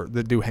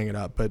that do hang it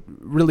up, but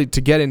really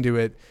to get into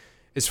it,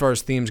 as far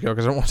as themes go,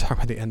 because I don't want to talk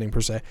about the ending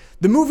per se.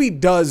 The movie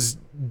does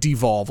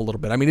devolve a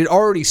little bit. I mean, it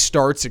already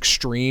starts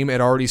extreme.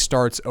 It already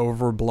starts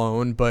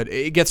overblown, but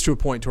it gets to a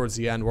point towards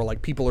the end where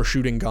people are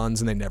shooting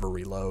guns and they never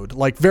reload.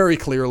 Very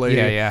clearly.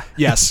 Yeah.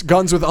 Yes,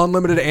 guns with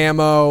unlimited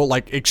ammo,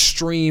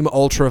 extreme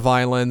ultra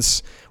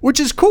violence, which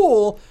is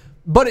cool,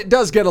 but it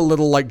does get a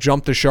little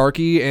jump the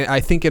sharky, and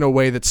I think in a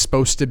way that's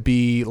supposed to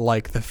be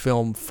the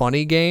film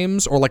Funny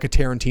Games or a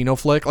Tarantino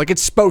flick.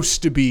 It's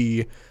supposed to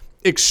be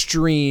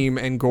extreme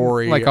and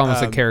gory,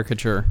 almost a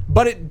caricature,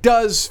 but it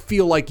does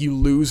feel like you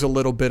lose a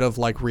little bit of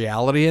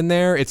reality in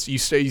there. It's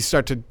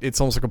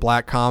almost like a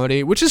black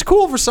comedy, which is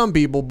cool for some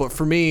people, but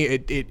for me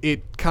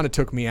it kind of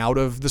took me out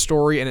of the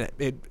story, and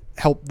it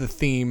helped the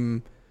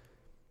theme.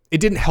 It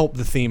didn't help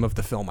the theme of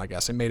the film, I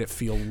guess. It made it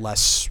feel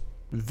less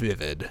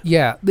vivid.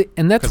 Yeah,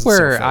 and that's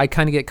where I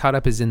kind of get caught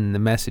up is in the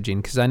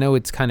messaging, because I know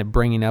it's kind of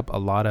bringing up a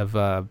lot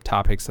of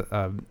topics,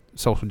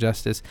 social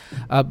justice,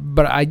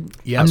 but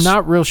I'm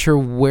not real sure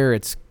where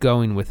it's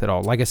going with it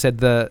all. Like I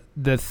said,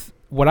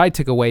 what I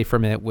took away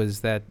from it was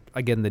that,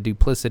 again, the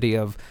duplicity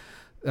of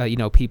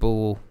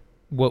people,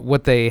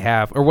 what they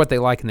have or what they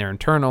like in their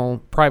internal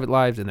private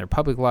lives and their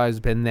public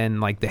lives, and then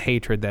the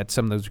hatred that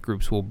some of those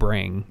groups will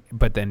bring,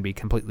 but then be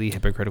completely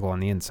hypocritical on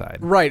the inside.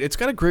 Right. It's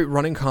got a great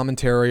running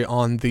commentary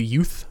on the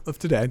youth of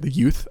today,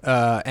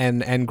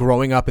 and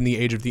growing up in the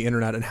age of the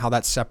internet, and how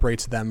that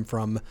separates them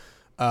from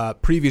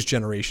previous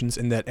generations,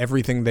 in that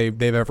everything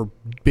they've ever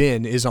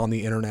been is on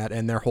the internet,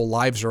 and their whole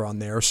lives are on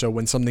there. So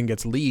when something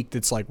gets leaked,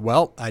 it's I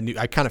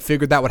kind of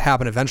figured that would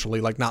happen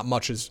eventually. Not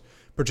much is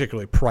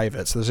particularly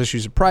private. So there's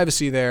issues of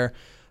privacy there.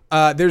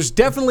 There's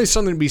definitely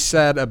something to be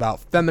said about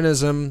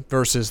feminism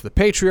versus the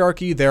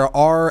patriarchy. There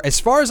are,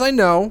 as far as I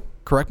know,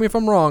 correct me if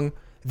I'm wrong,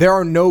 there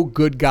are no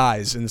good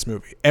guys in this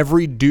movie.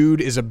 Every dude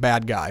is a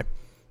bad guy,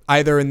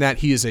 either in that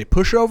he is a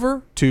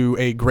pushover to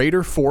a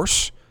greater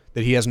force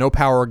that he has no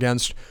power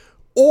against,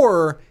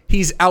 or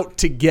he's out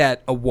to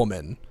get a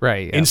woman,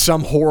 right? Yeah. In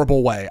some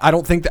horrible way. I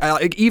don't think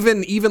that,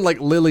 even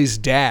Lily's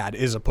dad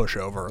is a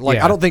pushover.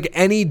 I don't think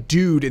any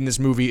dude in this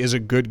movie is a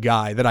good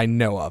guy that I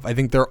know of. I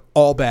think they're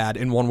all bad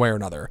in one way or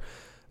another.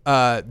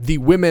 The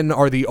women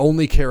are the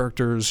only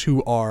characters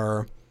who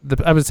are.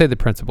 I would say the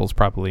principal's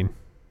probably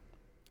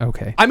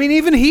okay. I mean,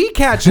 even he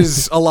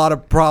catches a lot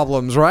of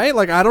problems, right?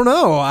 I don't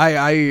know.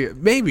 I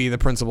maybe the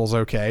principal's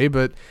okay,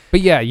 but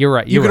yeah, you're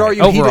right. You could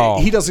argue overall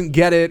he doesn't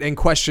get it, and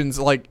questions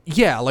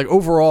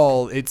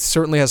overall, it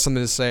certainly has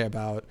something to say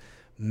about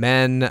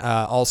men.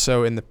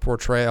 Also in the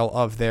portrayal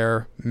of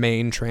their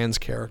main trans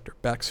character,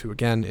 Bex, who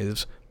again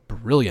is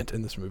brilliant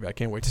in this movie. I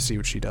can't wait to see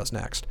what she does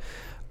next.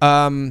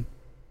 The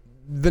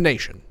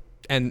nation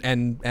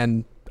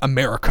and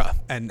America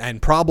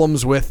and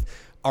problems with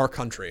our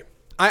country.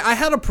 I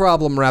had a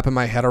problem wrapping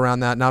my head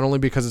around that, not only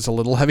because it's a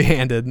little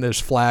heavy-handed and there's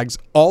flags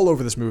all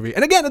over this movie.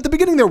 And again, at the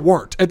beginning, there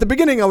weren't. At the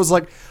beginning, I was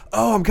like,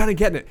 oh, I'm kind of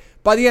getting it.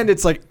 By the end,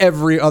 it's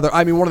every other...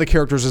 I mean, one of the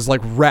characters is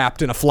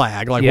wrapped in a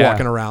flag,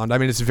 walking around. I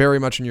mean, it's very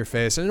much in your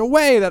face. And in a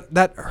way,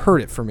 that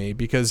hurt it for me,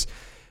 because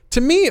to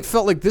me, it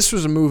felt like this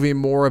was a movie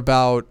more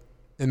about...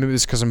 And maybe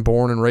it's because I'm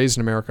born and raised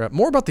in America,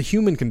 more about the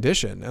human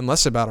condition and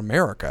less about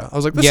America. I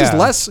was like, this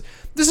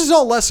is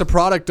all less a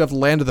product of the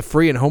land of the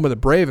free and home of the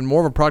brave, and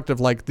more of a product of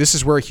this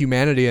is where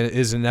humanity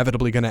is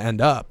inevitably going to end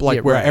up,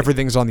 where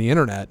everything's on the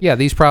internet. Yeah,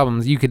 these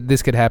problems,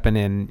 this could happen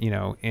in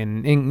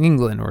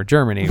England or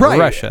Germany or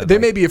Russia. They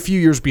may be a few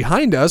years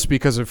behind us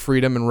because of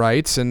freedom and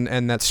rights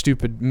and that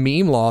stupid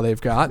meme law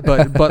they've got,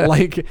 but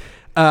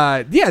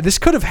this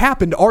could have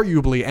happened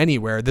arguably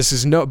anywhere. This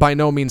is by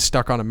no means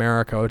stuck on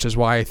America, which is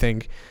why I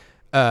think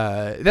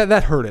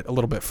that hurt it a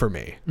little bit for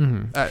me.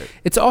 Mm-hmm.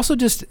 It's also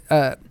just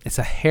it's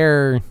a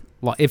hair.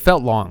 It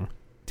felt long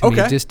to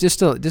me,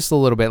 just a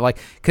little bit,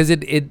 because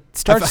it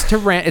starts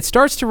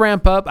to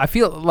ramp up. I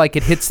feel like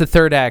it hits the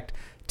third act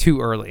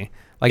too early.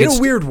 Like in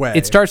a weird way.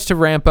 It starts to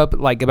ramp up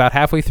like about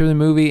halfway through the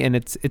movie, and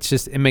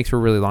it makes for a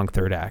really long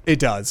third act. It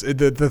does.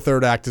 The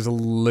third act is a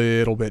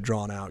little bit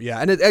drawn out. Yeah,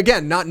 and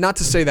again, not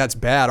to say that's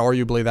bad.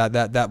 Arguably,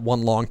 that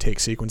one long take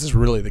sequence is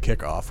really the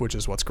kickoff, which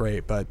is what's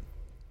great. But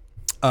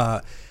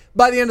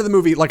by the end of the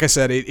movie, like I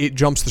said, it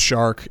jumps the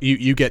shark.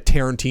 You get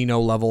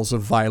Tarantino levels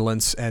of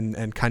violence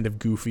and kind of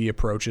goofy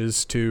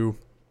approaches to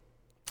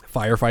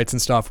firefights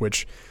and stuff,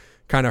 which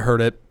kind of hurt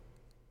it.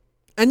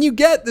 And you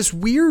get this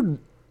weird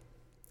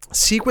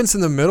sequence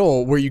in the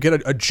middle where you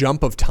get a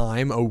jump of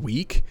time a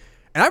week.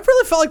 And I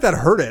really felt like that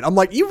hurt it. I'm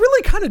like, you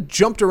really kind of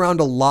jumped around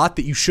a lot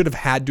that you should have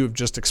had to have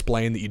just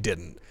explained that you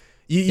didn't.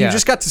 You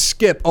just got to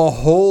skip a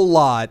whole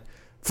lot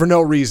for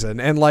no reason.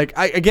 And like,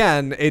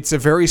 again, it's a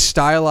very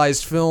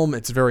stylized film.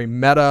 It's very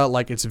meta.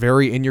 Like, it's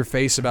very in your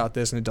face about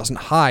this, and it doesn't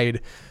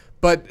hide.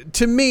 But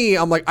to me,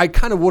 I'm like, I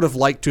kind of would have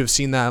liked to have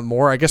seen that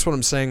more. I guess what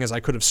I'm saying is I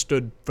could have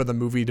stood for the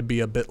movie to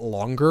be a bit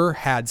longer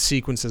had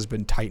sequences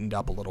been tightened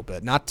up a little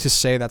bit. Not to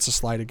say that's a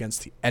slight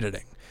against the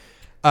editing.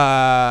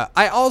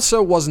 I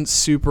also wasn't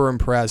super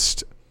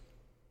impressed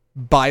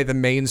by the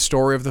main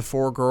story of the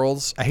four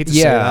girls. I hate to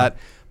say that,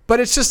 but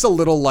it's just a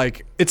little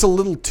it's a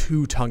little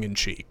too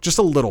tongue-in-cheek, just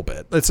a little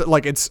bit. It's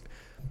like, it's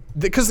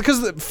because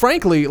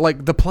frankly,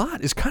 like, the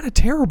plot is kind of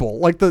terrible.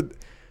 Like,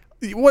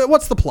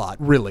 what's the plot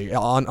really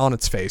on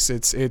its face?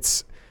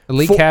 It's a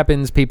leak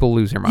happens, people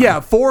lose their mind. Yeah,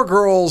 four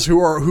girls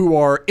who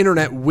are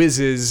internet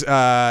whizzes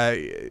are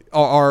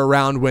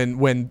around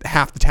when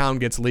half the town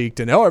gets leaked,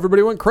 and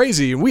everybody went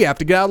crazy and we have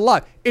to get out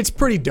alive. It's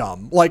pretty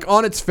dumb. Like,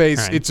 on its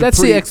face, right.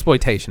 That's the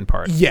exploitation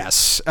part.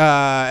 Yes,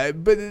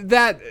 but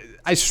that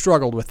I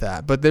struggled with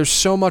that. But there's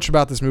so much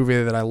about this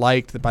movie that I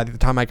liked that by the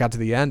time I got to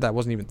the end, I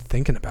wasn't even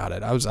thinking about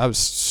it. I was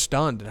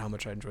stunned at how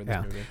much I enjoyed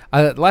this movie.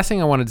 Last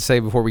thing I wanted to say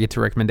before we get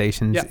to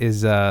recommendations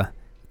is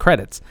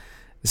credits.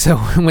 So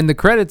when the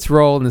credits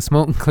roll and the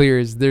smoke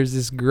clears, there's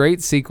this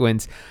great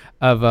sequence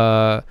of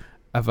a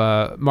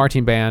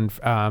marching band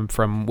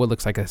from what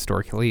looks like a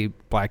historically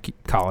black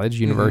college,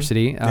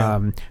 university.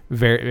 Very,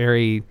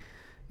 very,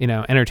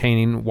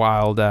 entertaining,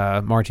 wild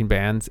marching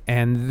bands,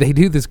 and they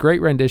do this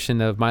great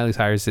rendition of Miley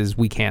Cyrus's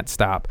 "We Can't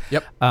Stop."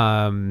 Yep.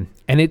 And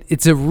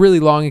it's a really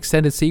long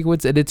extended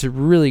sequence, and it's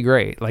really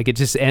great. Like, it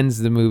just ends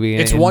the movie.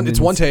 It's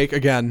one take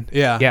again.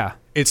 Yeah. Yeah.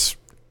 It's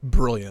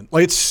brilliant.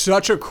 Like, it's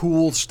such a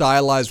cool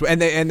stylized,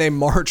 and they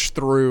march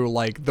through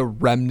like the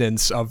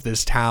remnants of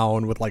this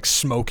town with like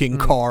smoking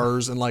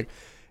cars, and like,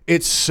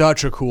 it's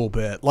such a cool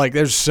bit. Like,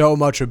 there's so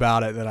much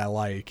about it that I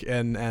like,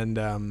 and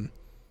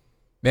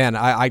man,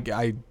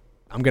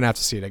 I'm gonna have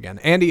to see it again.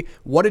 Andy,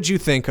 what did you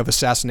think of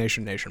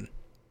Assassination Nation?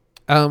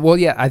 Well,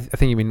 yeah, I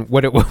think you mean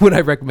would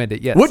I recommend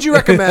it? Yes. Would you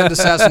recommend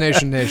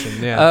Assassination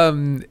Nation?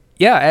 Yeah.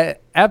 Yeah,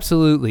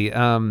 absolutely.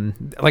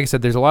 Like I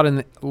said, there's a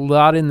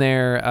lot in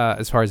there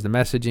as far as the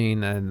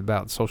messaging and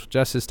about social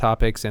justice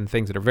topics and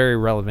things that are very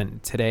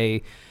relevant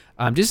today.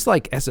 Just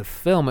like as a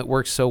film, it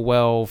works so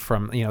well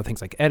from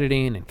things like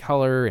editing and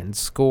color and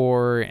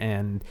score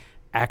and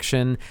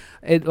action.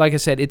 Like I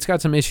said, it's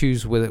got some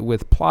issues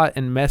with plot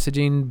and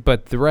messaging,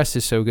 but the rest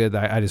is so good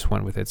that I just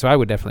went with it. So I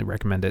would definitely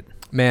recommend it.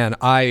 Man,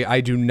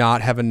 I do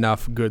not have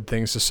enough good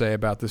things to say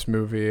about this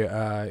movie.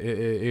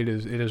 It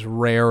is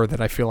rare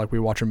that I feel like we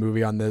watch a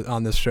movie on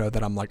this show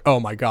that I'm like, oh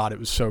my God, it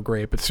was so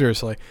great. But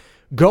seriously,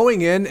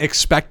 going in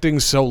expecting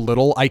so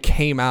little, I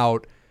came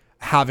out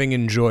having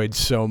enjoyed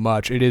so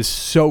much. It is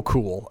so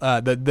cool.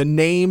 The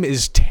name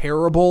is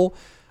terrible.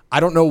 I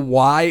don't know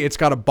why it's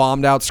got a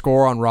bombed out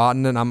score on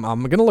Rotten, and I'm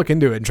going to look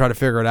into it and try to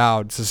figure it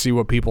out to see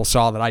what people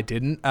saw that I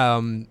didn't.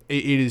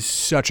 It is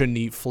such a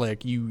neat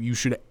flick. You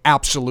should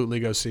absolutely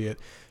go see it.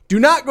 Do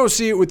not go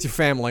see it with your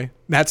family.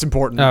 That's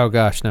important. Oh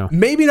gosh, no.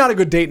 Maybe not a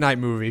good date night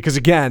movie because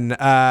again,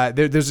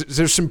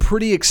 there's some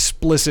pretty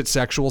explicit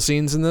sexual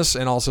scenes in this,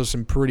 and also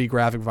some pretty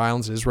graphic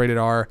violence. It is rated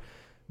R.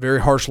 Very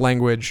harsh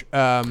language.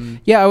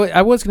 Yeah,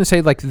 I was going to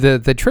say, like,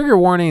 the trigger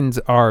warnings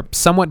are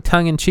somewhat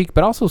tongue in cheek,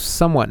 but also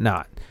somewhat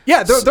not.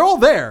 Yeah, they're all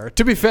there,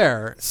 to be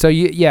fair. So,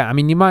 I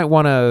mean, you might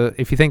want to,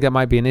 if you think that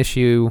might be an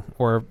issue,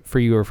 or for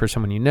you or for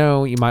someone you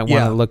might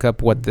want to look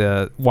up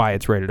why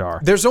it's rated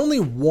R. There's only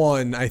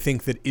one, I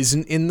think, that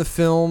isn't in the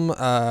film,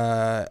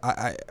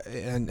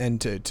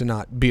 and to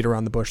not beat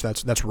around the bush,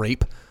 that's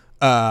rape.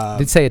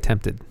 Did say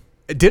attempted.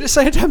 Did it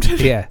say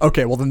attempted? Yeah.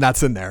 Okay, well, then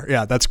that's in there.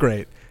 Yeah, that's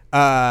great.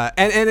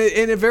 And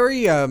in a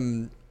very,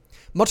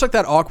 much like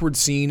that awkward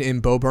scene in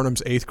Bo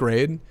Burnham's 8th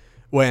Grade,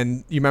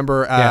 when you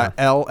remember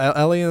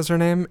Ellie is her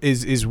name,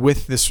 is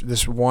with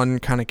this one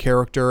kind of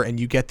character, and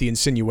you get the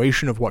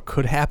insinuation of what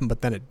could happen,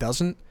 but then it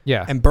doesn't.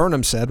 Yeah. And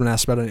Burnham said, when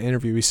asked about it in an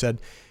interview, he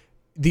said,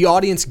 the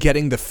audience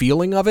getting the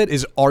feeling of it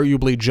is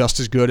arguably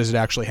just as good as it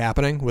actually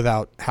happening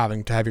without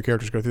having to have your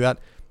characters go through that.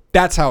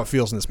 That's how it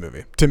feels in this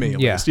movie, to me at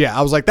least. Yeah,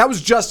 I was like, that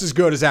was just as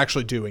good as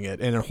actually doing it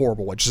in a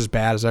horrible way, just as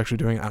bad as actually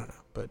doing it. I don't know.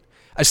 But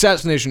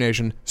Assassination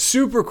Nation,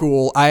 super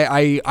cool.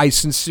 I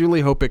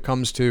sincerely hope it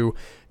comes to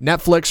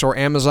Netflix or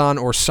Amazon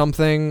or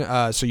something,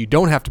 so you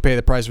don't have to pay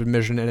the price of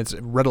admission and it's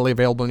readily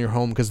available in your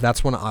home, because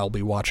that's when I'll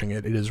be watching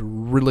it. It is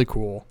really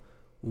cool.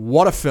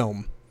 What a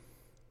film.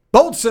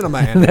 Bold cinema,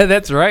 Andy.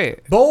 That's right.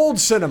 Bold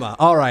cinema.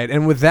 All right,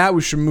 and with that,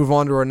 we should move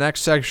on to our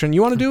next section.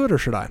 You want to do it, or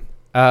should I?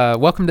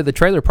 Welcome to the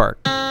trailer park.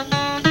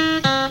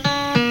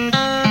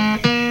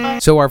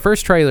 So our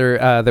first trailer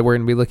that we're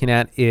going to be looking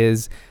at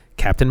is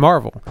Captain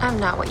Marvel. I'm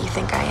not what you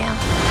think I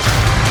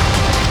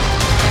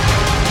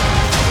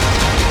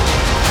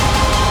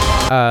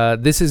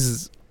am. This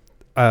is...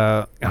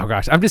 oh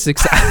gosh, I'm just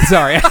excited.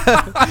 Sorry.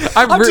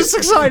 I'm just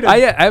excited.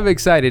 I'm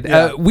excited.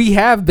 Yeah. We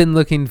have been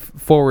looking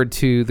forward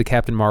to the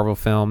Captain Marvel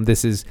film.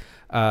 This is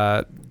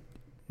not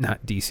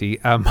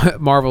DC,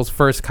 Marvel's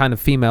first kind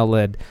of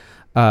female-led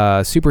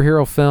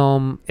superhero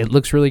film. It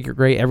looks really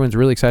great. Everyone's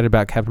really excited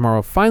about Captain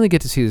Marvel. Finally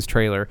get to see this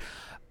trailer.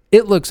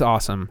 It looks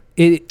awesome.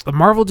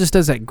 Marvel just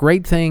does that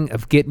great thing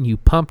of getting you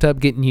pumped up,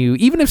 getting you,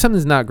 even if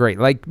something's not great,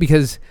 like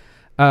because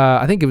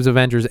I think it was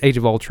Avengers Age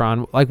of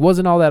Ultron, like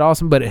wasn't all that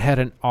awesome, but it had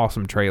an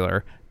awesome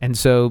trailer. And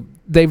so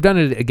they've done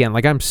it again.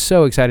 Like I'm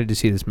so excited to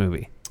see this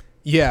movie.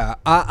 Yeah,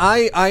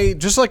 I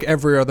just like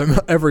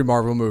every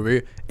Marvel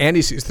movie,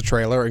 Andy sees the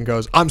trailer and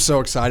goes, I'm so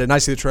excited. And I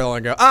see the trailer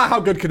and go, how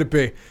good could it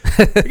be?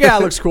 Yeah,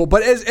 it looks cool.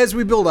 But as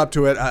we build up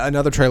to it,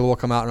 another trailer will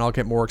come out and I'll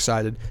get more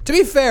excited. To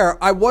be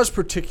fair, I was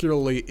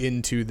particularly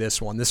into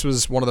this one. This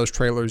was one of those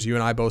trailers you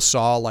and I both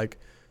saw like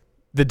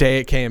the day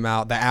it came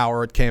out, the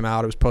hour it came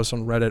out. It was posted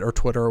on Reddit or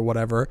Twitter or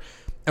whatever.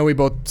 And we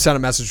both sent a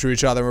message to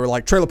each other. And we were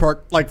like, trailer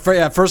park. Like,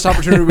 first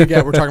opportunity we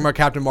get, we're talking about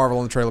Captain Marvel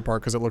in the trailer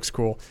park because it looks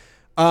cool.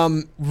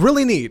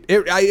 Really neat.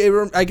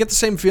 I get the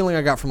same feeling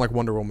I got from like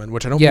Wonder Woman,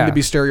 which I don't mean to be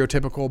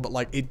stereotypical, but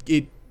like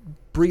it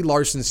Brie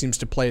Larson seems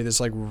to play this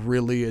like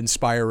really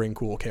inspiring,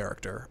 cool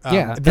character.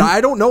 That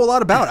I don't know a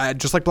lot about.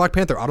 Just like Black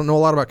Panther, I don't know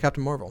a lot about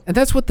Captain Marvel. And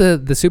that's what the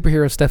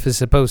superhero stuff is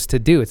supposed to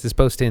do. It's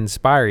supposed to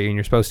inspire you, and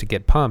you're supposed to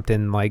get pumped.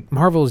 And like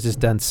Marvel has just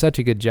done such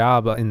a good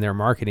job in their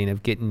marketing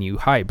of getting you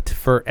hyped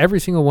for every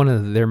single one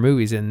of their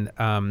movies. And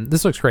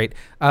this looks great.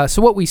 So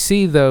what we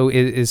see though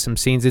is some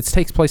scenes. It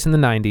takes place in the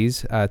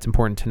 90s. It's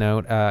important to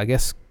note. I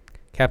guess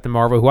Captain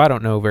Marvel, who I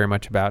don't know very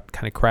much about,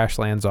 kind of crash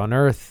lands on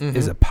Earth,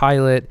 is a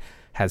pilot,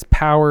 has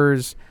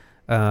powers.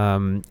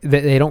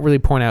 They don't really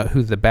point out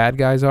who the bad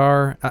guys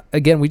are.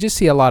 Again, we just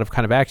see a lot of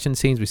kind of action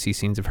scenes. We see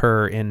scenes of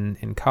her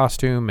in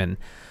costume, and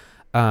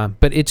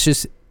but it's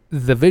just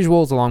the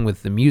visuals along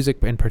with the music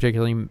and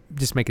particularly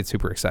just make it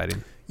super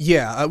exciting.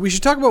 Yeah, we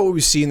should talk about what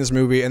we see in this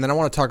movie, and then I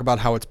want to talk about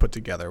how it's put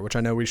together, which I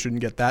know we shouldn't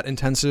get that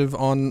intensive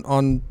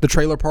on the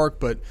trailer park,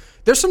 but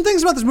there's some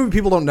things about this movie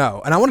people don't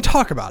know, and I want to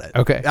talk about it.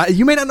 Okay.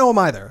 You may not know them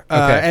either.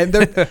 Okay.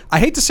 And I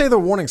hate to say they're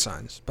warning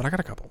signs, but I got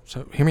a couple,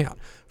 so hear me out.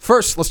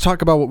 First, let's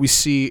talk about what we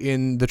see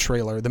in the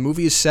trailer. The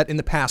movie is set in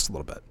the past a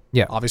little bit.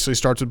 Yeah. Obviously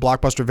starts with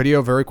Blockbuster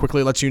Video, very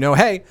quickly lets you know,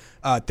 hey,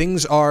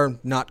 things are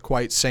not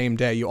quite same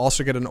day. You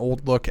also get an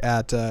old look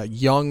at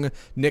young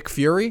Nick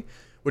Fury,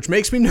 which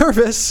makes me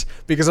nervous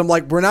because I'm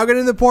like, we're now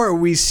getting to the point where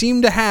we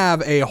seem to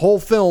have a whole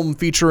film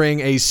featuring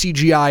a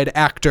CGI'd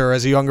actor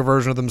as a younger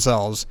version of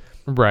themselves.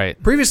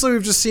 Right. Previously,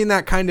 we've just seen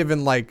that kind of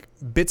in like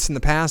bits in the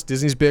past.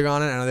 Disney's big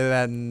on it. I know they did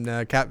that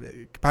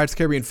in Pirates of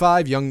the Caribbean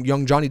 5.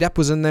 Young Johnny Depp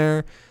was in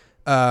there.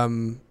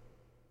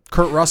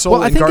 Kurt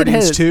Russell in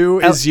Guardians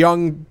 2 is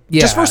young,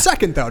 just for a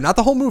second though, not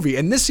the whole movie.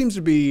 And this seems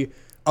to be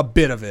a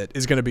bit of it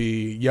is going to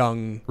be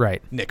young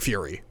Nick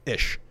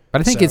Fury-ish. But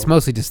I think it's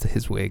mostly just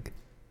his wig.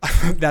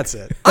 That's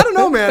it. I don't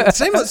know, man.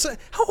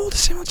 How old is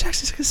Samuel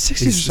Jackson? He's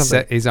 60s or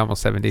something. He's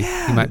almost 70.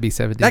 Yeah. He might be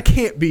 70. That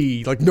can't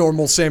be like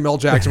normal Samuel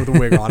Jackson with a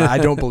wig on. I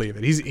don't believe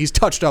it. He's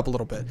touched up a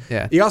little bit.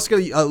 Yeah. You also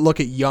get a look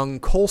at young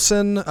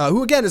Coulson,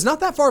 who again is not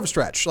that far of a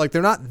stretch. Like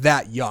they're not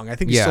that young. I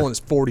think he's still in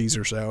his 40s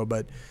or so.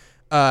 But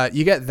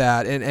you get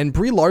that, and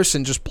Brie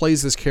Larson just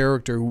plays this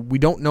character who we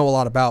don't know a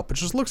lot about, but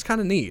just looks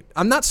kind of neat.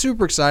 I'm not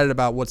super excited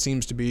about what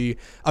seems to be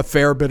a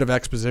fair bit of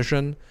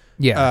exposition.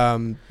 Yeah.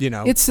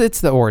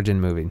 It's the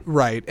origin movie.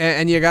 Right.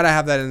 And you got to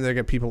have that in there to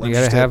get people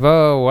interested. You got to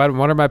have,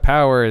 what are my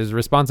powers?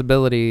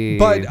 Responsibility.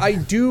 But I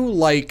do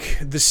like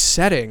the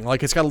setting.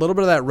 Like, it's got a little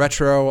bit of that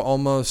retro,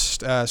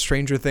 almost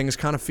Stranger Things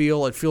kind of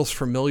feel. It feels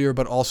familiar,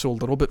 but also a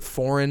little bit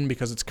foreign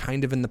because it's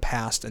kind of in the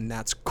past, and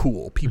that's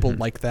cool. People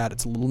like that.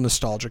 It's a little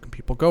nostalgic, and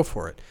people go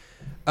for it.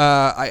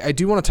 I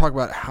do want to talk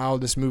about how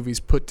this movie's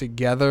put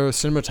together.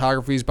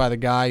 Cinematography is by the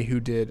guy who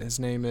did, his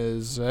name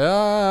is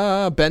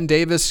Ben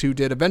Davis, who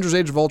did Avengers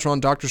Age of Ultron,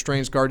 Doctor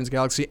Strange, Guardians of the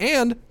Galaxy,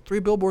 and 3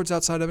 Billboards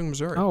Outside Ebbing,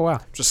 Missouri. Oh, wow.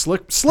 Just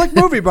slick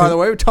movie, by the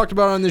way. We talked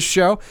about it on this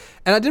show.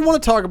 And I did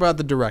want to talk about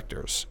the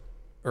directors.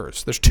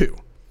 There's 2.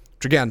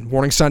 Which, again,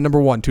 warning sign number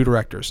 1, 2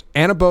 directors.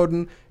 Anna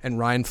Boden and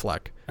Ryan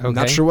Fleck. Okay. I'm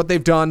not sure what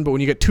they've done, but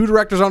when you get 2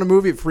 directors on a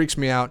movie, it freaks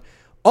me out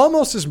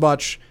almost as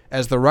much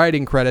as the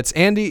writing credits.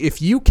 Andy,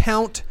 if you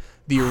count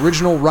the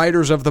original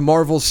writers of the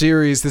Marvel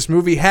series, this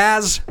movie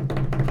has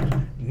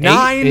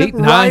 9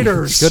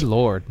 writers. Good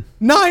Lord.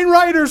 9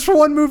 writers for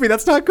one movie.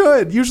 That's not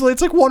good. Usually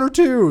it's like 1 or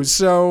 2.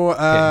 So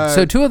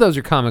so 2 of those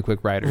are comic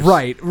book writers.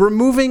 Right.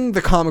 Removing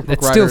the comic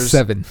book writers. That's still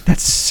 7.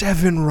 That's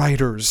 7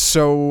 writers.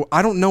 So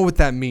I don't know what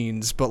that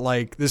means, but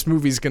like this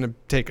movie's going to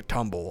take a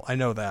tumble. I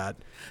know that.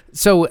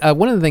 So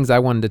one of the things I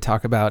wanted to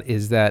talk about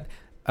is that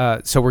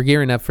so we're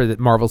gearing up for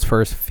Marvel's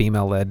first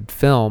female-led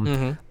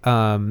film,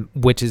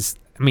 which is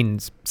I mean,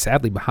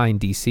 sadly behind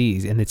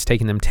DC's, and it's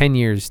taken them 10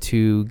 years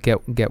to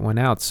get one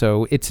out.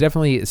 So it's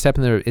definitely a step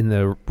in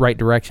the right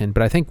direction.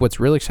 But I think what's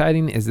really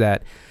exciting is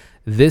that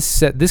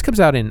this comes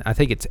out in, I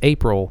think it's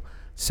April,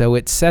 so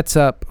it sets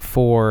up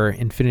for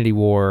Infinity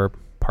War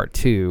Part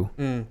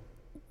 2,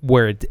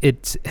 where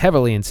it's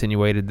heavily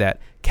insinuated that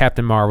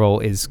Captain Marvel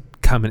is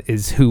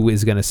who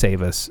is going to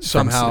save us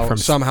somehow from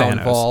Thanos.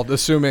 involved,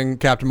 assuming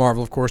Captain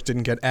Marvel, of course,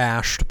 didn't get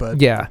ashed,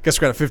 but yeah, I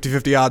guess we got a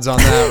 50-50 odds on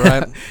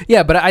that, right?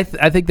 Yeah, but I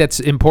think that's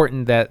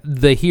important that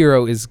the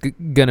hero is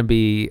going to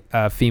be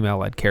a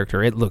female-led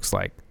character, it looks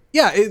like.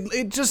 Yeah,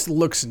 it just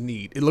looks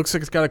neat. It looks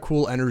like it's got a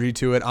cool energy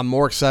to it. I'm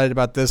more excited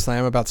about this than I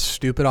am about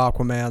stupid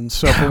Aquaman.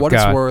 So for what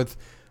it's worth,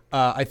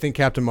 I think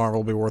Captain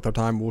Marvel will be worth our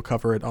time. We'll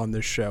cover it on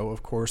this show,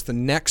 of course. The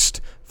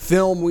next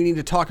film we need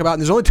to talk about,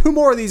 and there's only 2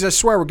 more of these, I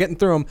swear, we're getting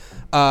through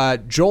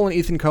them. Joel and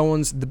Ethan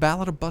Coen's The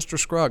Ballad of Buster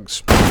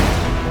Scruggs.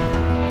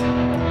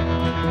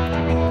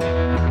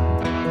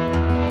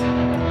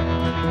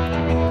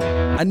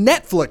 A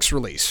Netflix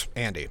release,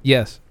 Andy.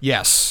 Yes.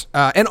 Yes.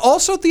 And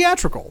also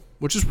theatrical,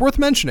 which is worth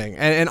mentioning.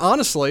 And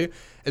honestly,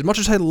 as much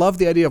as I love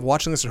the idea of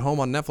watching this at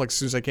home on Netflix as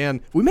soon as I can,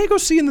 we may go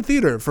see in the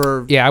theater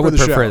for Yeah, I would the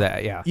prefer show.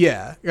 that, yeah.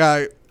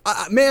 Yeah.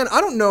 Man,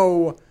 I don't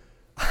know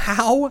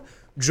how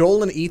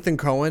Joel and Ethan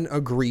Coen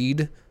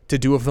agreed to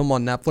do a film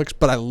on Netflix,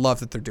 but I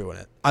love that they're doing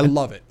it. I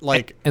love it.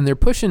 Like, and they're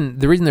pushing,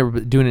 the reason they're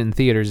doing it in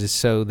theaters is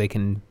so they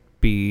can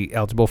be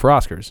eligible for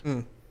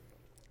Oscars.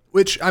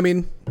 Which, I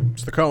mean,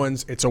 it's the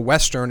Coens. It's a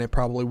Western. It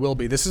probably will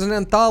be. This is an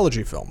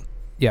anthology film.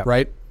 Yeah.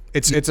 Right?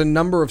 It's a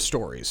number of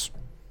stories,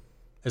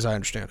 as I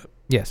understand it.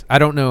 Yes. I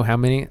don't know how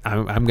many.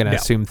 I'm going to No.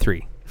 assume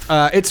 3.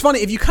 It's funny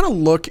if you kind of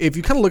look at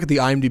the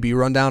IMDb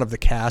rundown of the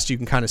cast, you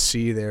can kind of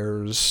see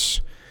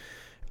there's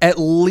at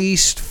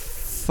least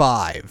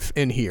 5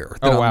 in here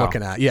that I'm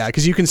looking at. Yeah,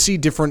 because you can see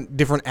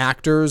different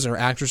actors or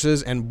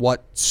actresses and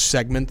what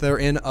segment they're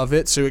in of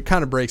it. So it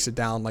kind of breaks it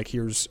down. Like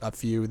here's a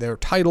few. They're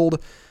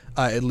titled,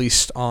 at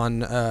least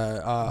on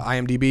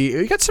IMDb.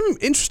 You got some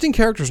interesting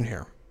characters in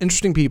here.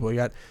 Interesting people. You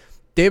got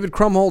David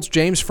Krumholtz,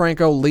 James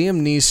Franco,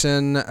 Liam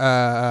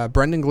Neeson,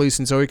 Brendan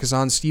Gleeson, Zoe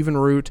Kazan, Stephen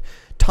Root,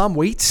 Tom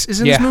Waits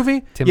is in this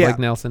movie. Tim Blake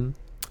Nelson.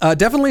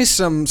 Definitely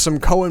some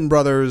Coen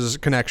brothers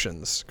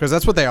connections, because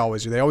that's what they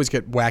always do. They always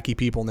get wacky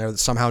people in there that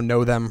somehow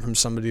know them from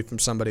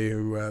somebody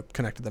who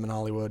connected them in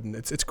Hollywood, and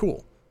it's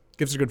cool.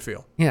 Gives a good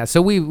feel. Yeah,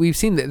 so we've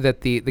seen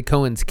that the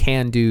Coens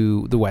can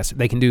do the Western.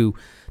 They can do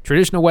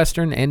traditional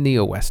Western and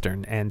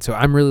neo-Western, and so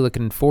I'm really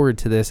looking forward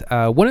to this.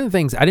 One of the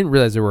things, I didn't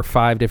realize there were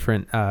 5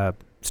 different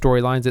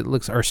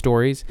storylines, or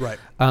stories. Right.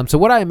 So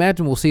what I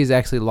imagine we'll see is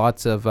actually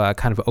lots of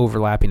kind of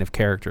overlapping of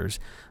characters.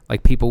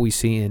 Like people we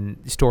see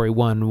in story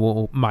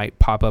 1 might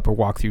pop up or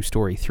walk through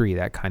story 3,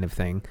 that kind of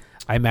thing.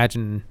 I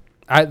imagine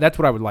that's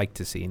what I would like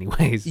to see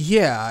anyways.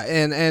 Yeah,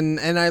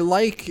 and I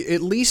like,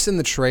 at least in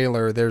the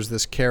trailer, there's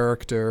this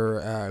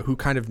character who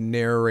kind of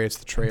narrates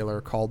the trailer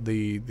called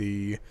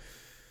the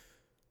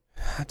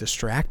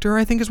Distractor,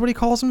 I think is what he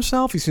calls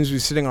himself. He seems to be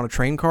sitting on a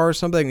train car or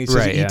something, and he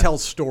says he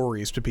tells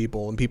stories to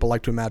people, and people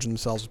like to imagine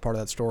themselves as part of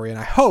that story. And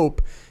I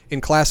hope,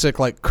 in classic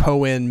like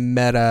Coen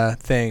meta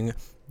thing,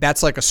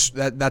 that's like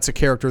that's a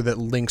character that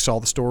links all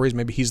the stories.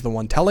 Maybe he's the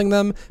one telling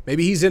them.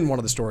 Maybe he's in one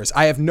of the stories.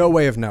 I have no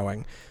way of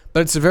knowing.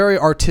 But it's a very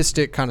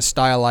artistic, kind of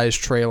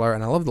stylized trailer,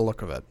 and I love the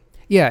look of it.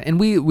 Yeah, and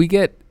we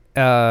get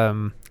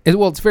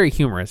it's very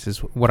humorous, is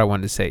what I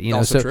wanted to say. You know,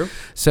 also true.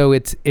 So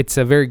it's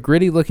a very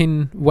gritty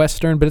looking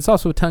Western, but it's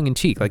also tongue in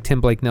cheek. Like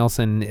Tim Blake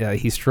Nelson,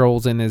 he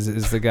strolls in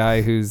as the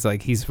guy who's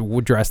like, he's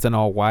dressed in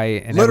all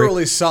white and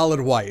literally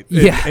solid white.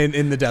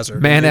 In the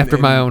desert. Man after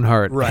my own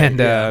heart. Right. And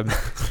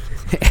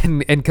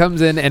and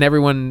comes in, and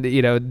everyone,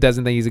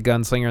 doesn't think he's a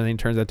gunslinger, and then he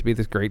turns out to be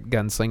this great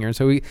gunslinger.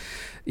 So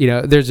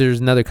there's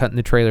another cut in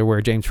the trailer where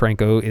James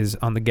Franco is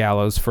on the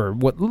gallows for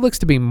what looks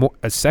to be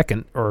a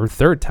second or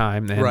third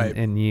time, and, right.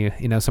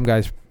 And some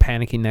guy's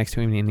panicking next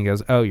to him, and he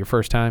goes, "Oh, your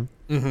first time?"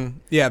 Mm-hmm.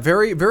 Yeah,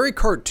 very very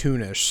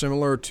cartoonish,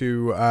 similar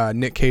to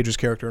Nick Cage's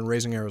character in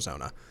Raising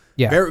Arizona.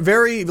 Yeah, very,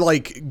 very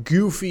like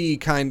goofy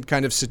kind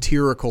of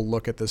satirical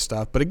look at this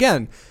stuff. But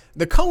again,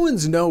 the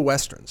Coens know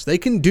westerns; they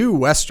can do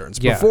westerns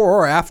before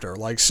or after.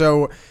 Like,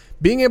 so,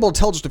 being able to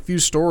tell just a few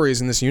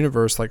stories in this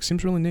universe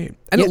seems really neat,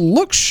 and it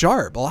looks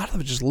sharp. A lot of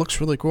it just looks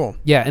really cool.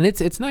 Yeah, and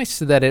it's nice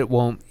that it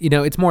won't.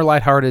 It's more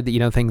lighthearted.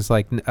 Things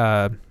like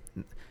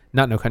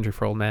not No Country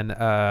for Old Men.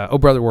 Oh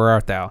Brother, Where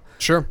Art Thou?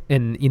 Sure.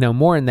 And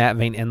more in that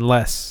vein, and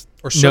less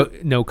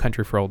No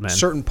Country for Old Men.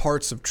 Certain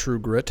parts of True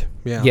Grit.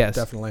 Yeah, yes,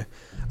 definitely.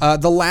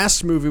 The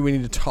last movie we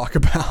need to talk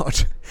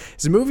about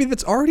is a movie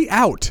that's already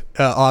out,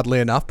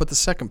 oddly enough, but the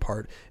second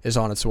part is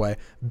on its way.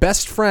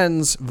 Best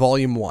Friends,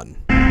 Volume 1.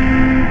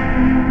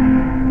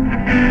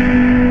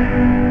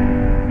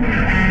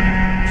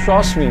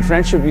 Trust me,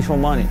 friendship before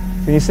money.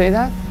 Can you say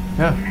that?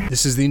 Yeah.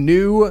 This is the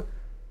new,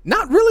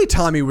 not really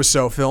Tommy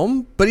Wiseau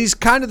film, but he's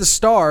kind of the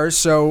star,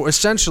 so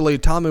essentially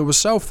Tommy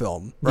Wiseau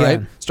film, right?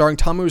 Yeah. Starring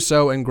Tommy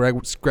Wiseau and Greg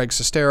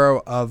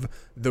Sestero of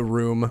The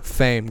Room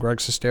fame. Greg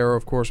Sestero,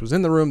 of course, was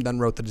in The Room, then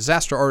wrote The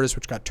Disaster Artist,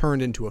 which got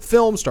turned into a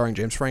film starring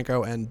James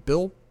Franco and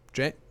Bill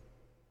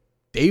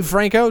Bill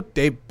Franco.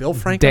 Dave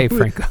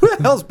Franco. Who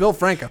the hell's Bill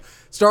Franco?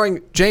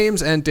 Starring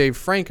James and Dave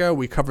Franco.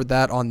 We covered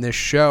that on this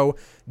show.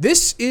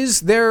 This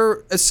is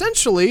their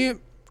essentially,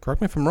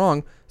 correct me if I'm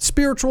wrong,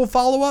 spiritual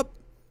follow-up.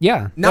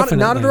 Yeah, not a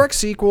direct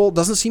sequel.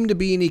 Doesn't seem to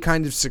be any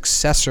kind of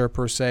successor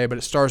per se, but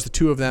it stars the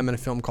two of them in a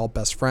film called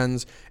Best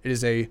Friends. It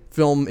is a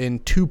film in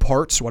 2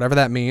 parts, whatever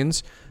that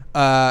means,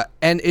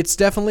 and it's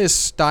definitely a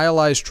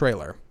stylized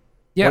trailer.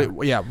 Yeah.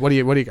 What do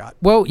you got?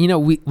 Well,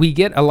 we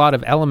get a lot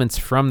of elements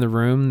from The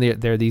Room.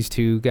 They're these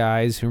two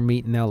guys who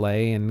meet in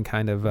L.A. and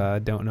kind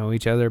of don't know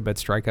each other, but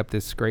strike up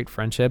this great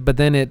friendship. But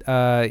then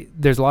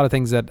there's a lot of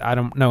things that I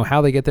don't know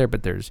how they get there,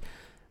 but there's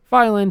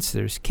violence,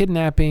 there's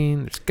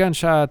kidnapping, there's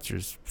gunshots,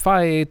 there's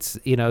fights,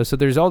 so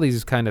there's all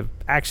these kind of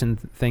action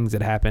things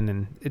that happen,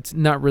 and it's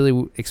not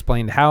really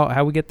explained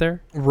how we get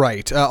there.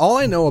 Right. All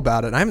I know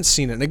about it, and I haven't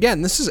seen it, and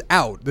again, this is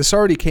out. This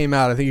already came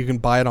out. I think you can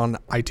buy it on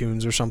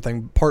iTunes or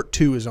something. Part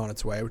 2 is on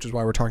its way, which is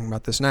why we're talking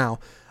about this now.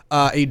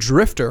 A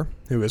drifter,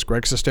 who is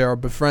Greg Sestero,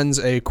 befriends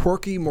a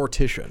quirky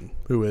mortician,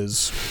 who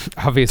is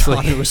obviously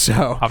Tommy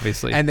Wiseau.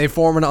 Obviously. And they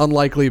form an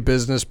unlikely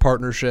business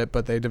partnership,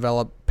 but they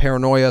develop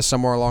paranoia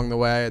somewhere along the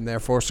way, and they're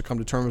forced to come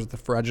to terms with the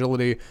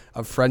fragility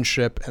of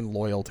friendship and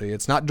loyalty.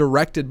 It's not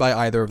directed by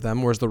either of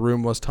them, whereas The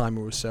Room was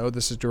Tommy Wiseau.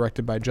 This is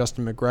directed by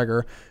Justin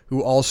McGregor,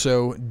 who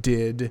also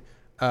did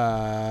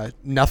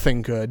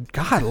Nothing Good.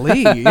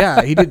 Golly,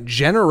 yeah. He did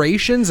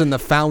Generations and The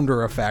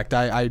Founder Effect.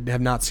 I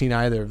have not seen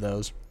either of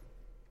those.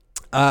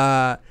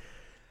 I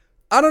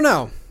don't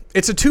know.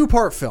 It's a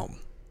 2-part film,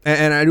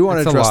 and I do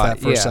want to address that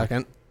for a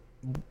second.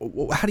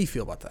 How do you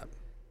feel about that?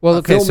 Well,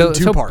 okay, so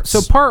 2 parts.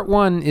 So part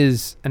 1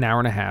 is an hour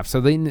and a half. So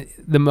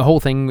the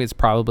whole thing is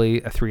probably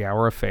a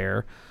 3-hour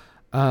affair.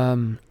 I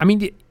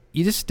mean,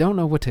 you just don't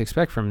know what to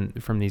expect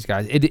from these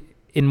guys.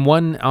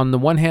 On the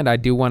one hand, I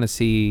do want to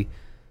see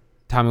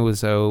Tommy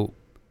Wiseau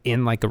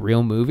in like a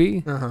real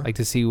movie, like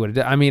to see what it.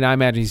 I mean, I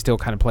imagine he still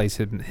kind of plays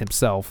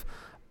himself.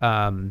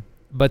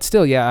 But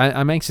still, yeah,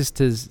 I'm anxious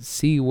to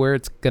see where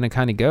it's going to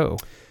kind of go.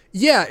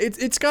 Yeah,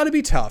 it's got to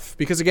be tough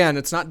because, again,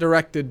 it's not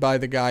directed by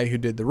the guy who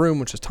did The Room,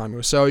 which is Tommy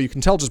Wiseau. You can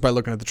tell just by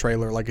looking at the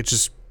trailer, like it's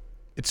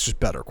just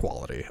better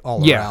quality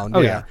all around. Oh,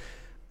 yeah.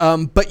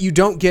 But you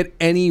don't get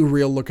any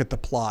real look at the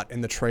plot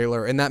in the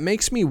trailer, and that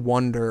makes me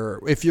wonder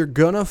if you're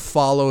going to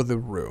follow The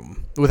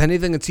Room with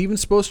anything that's even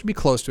supposed to be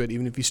close to it,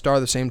 even if you star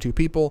the same 2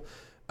 people,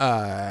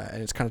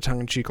 and it's kind of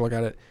tongue-in-cheek look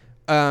at it.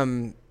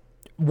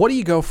 What do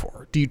you go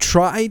for? Do you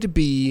try to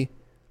be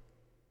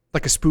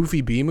like a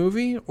spoofy B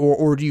movie,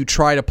 or do you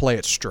try to play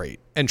it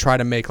straight and try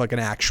to make like an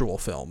actual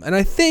film? And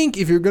I think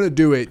if you're going to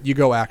do it, you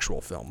go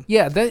actual film.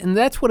 Yeah, and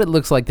that's what it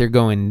looks like they're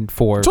going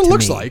for. So it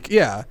looks like,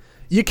 yeah.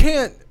 You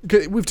can't,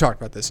 we've talked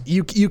about this,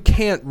 you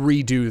can't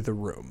redo The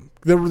Room.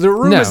 The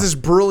Room is this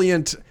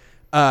brilliant...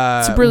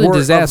 it's a brilliant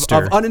disaster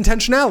of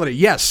unintentionality.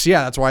 Yes,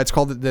 yeah, that's why it's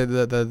called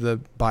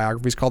the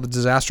biography is called The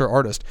Disaster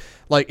Artist.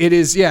 Like it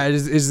is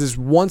this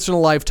once in a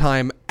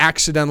lifetime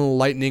accidental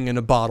lightning in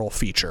a bottle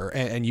feature,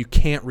 and you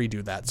can't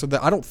redo that. So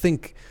I don't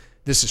think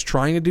this is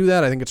trying to do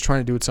that. I think it's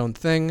trying to do its own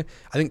thing.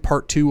 I think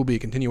part 2 will be a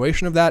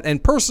continuation of that.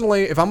 And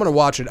personally, if I'm going to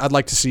watch it, I'd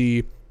like to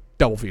see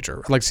double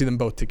feature. I'd like to see them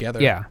both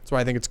together. Yeah. That's why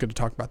I think it's good to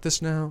talk about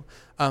this now.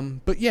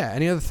 But yeah,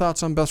 any other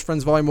thoughts on Best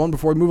Friends Volume 1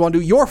 before we move on to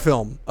your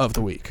film of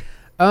the week?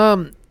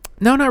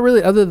 No, not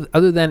really.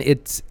 Other than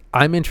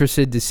I'm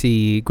interested to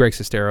see Greg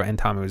Sestero and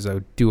Tommy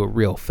Wiseau do a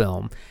real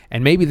film,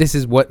 and maybe this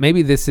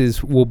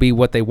will be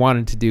what they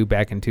wanted to do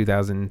back in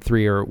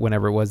 2003 or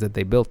whenever it was that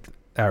they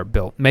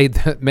made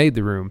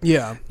The Room.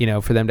 Yeah,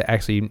 for them to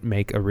actually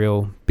make a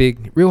real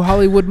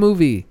Hollywood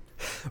movie.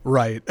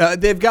 Right.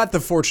 They've got the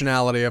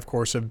fortunality, of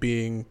course, of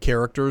being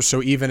characters.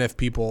 So even if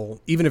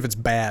it's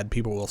bad,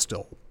 people will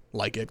still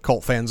like it.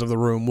 Cult fans of The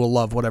Room will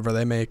love whatever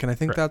they make, and I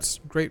think that's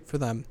great for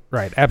them.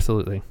 Right,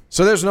 absolutely.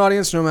 So there's an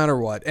audience no matter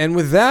what. And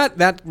with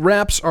that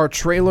wraps our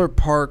Trailer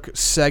Park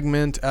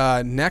segment.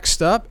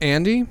 Next up,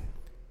 Andy.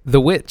 The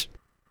Witch.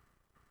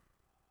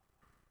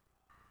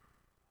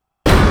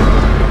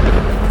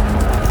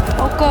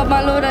 Oh God, my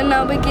Lord, I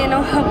now begin.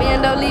 Oh, help me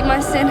and don't leave my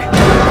sin.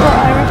 For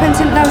I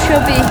repentant thou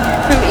shalt be.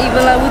 From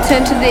evil I will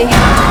turn to thee.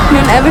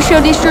 None ever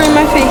shall destroy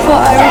my faith. For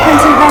I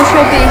repentant thou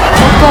shalt be.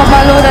 Oh God,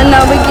 my Lord, I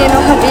now begin.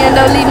 Oh, help me and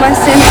don't leave my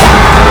sin.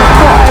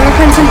 For I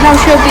repentant thou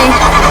shalt be.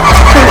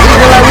 From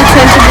evil I will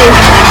turn to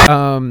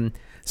thee.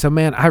 So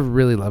man, I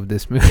really love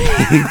this movie.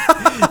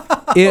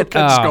 Just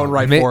going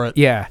right for it.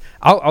 Yeah,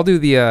 I'll do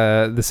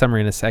the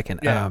summary in a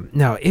second. Yeah.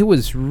 No, it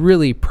was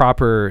really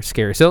proper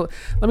scary. So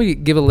let me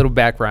give a little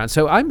background.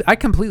 So I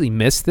completely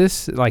missed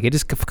this. Like it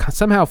just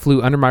somehow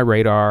flew under my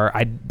radar.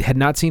 I had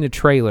not seen a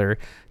trailer,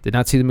 did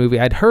not see the movie.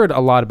 I'd heard a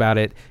lot about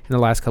it in the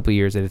last couple of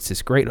years. That it's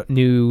this great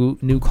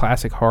new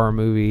classic horror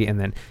movie, and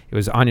then it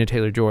was Anya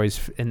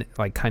Taylor-Joy's in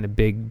like kind of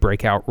big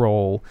breakout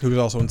role. Who was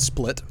also in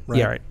Split, right?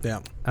 Yeah, right.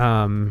 Yeah.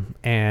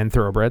 And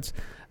Thoroughbreds.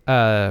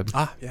 Yeah.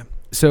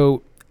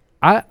 So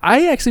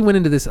I actually went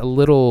into this a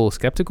little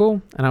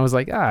skeptical, and I was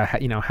like,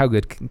 how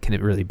good can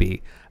it really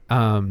be?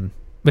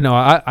 But no,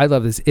 I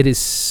love this. It is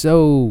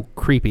so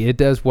creepy. It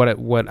does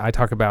what I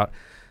talk about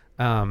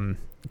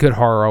good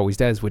horror always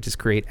does, which is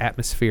create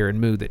atmosphere and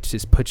mood that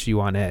just puts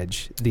you on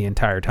edge the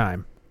entire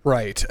time.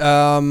 Right.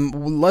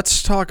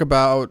 Let's talk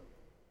about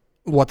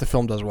what the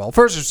film does well.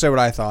 First, just say what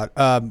I thought.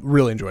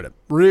 Really enjoyed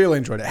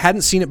it.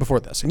 Hadn't seen it before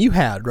this, and you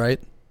had, right?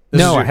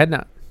 No, I had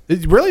not.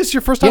 Really, it's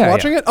your first time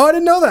watching it? Oh, I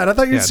didn't know that. I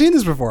thought you'd seen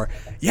this before.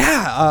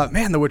 Yeah,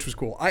 man, The Witch was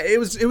cool. It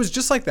was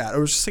just like that. It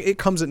was just like It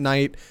Comes at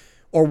Night,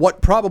 or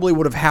what probably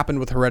would have happened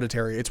with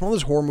Hereditary. It's one of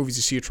those horror movies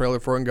you see a trailer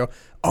for and go,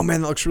 "Oh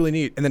man, that looks really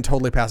neat," and then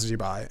totally passes you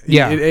by.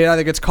 Yeah, it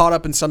either gets caught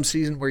up in some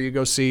season where you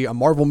go see a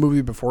Marvel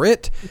movie before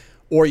it,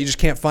 or you just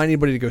can't find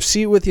anybody to go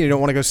see it with you. You don't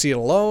want to go see it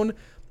alone.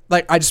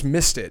 Like, I just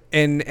missed it,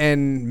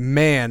 and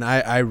man,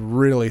 I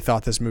really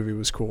thought this movie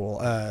was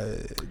cool.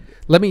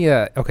 Let me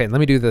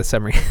do the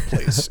summary.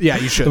 Please. Yeah,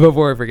 you should.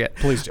 Before I forget.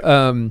 Please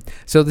do.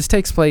 So this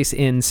takes place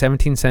in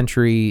 17th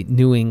century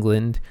New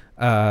England.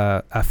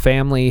 A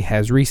family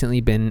has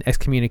recently been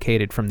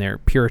excommunicated from their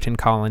Puritan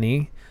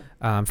colony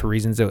for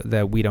reasons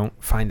that we don't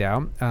find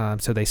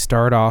out. So they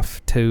start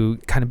off to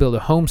kind of build a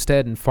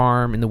homestead and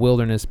farm in the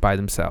wilderness by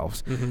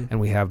themselves. Mm-hmm. And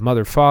we have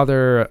mother,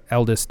 father,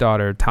 eldest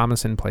daughter,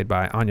 Thomasin, played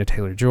by Anya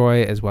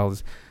Taylor-Joy, as well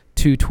as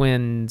 2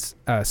 twins,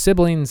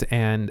 siblings,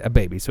 and a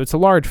baby. So it's a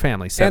large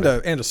family. And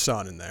a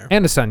son in there.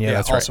 And a son, yeah,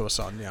 that's right. Also a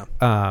son, yeah.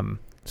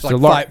 So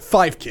like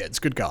five kids,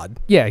 good God.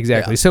 Yeah,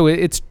 exactly. Yeah. So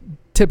it's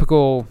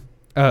typical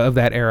of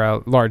that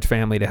era, large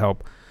family to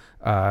help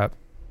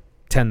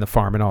tend the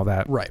farm and all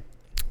that. Right.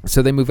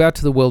 So they move out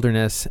to the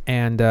wilderness,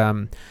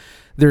 and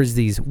there's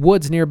these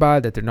woods nearby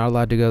that they're not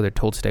allowed to go. They're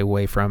told to stay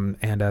away from.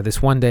 And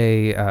this one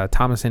day,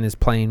 Thomasin is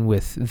playing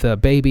with the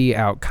baby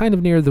out kind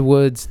of near the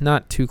woods,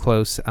 not too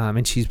close,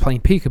 and she's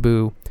playing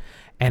peekaboo.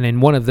 And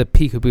in one of the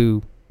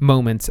peekaboo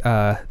moments,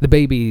 the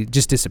baby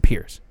just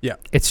disappears. Yeah.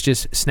 It's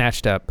just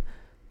snatched up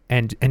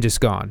and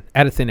just gone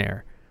out of thin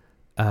air.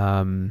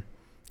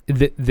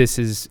 This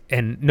is,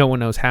 and no one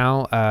knows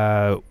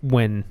how,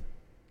 when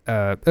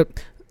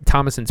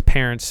Thomasin's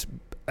parents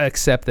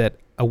accept that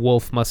a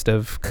wolf must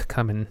have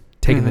come and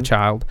taken the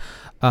child.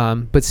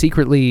 But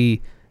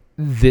secretly,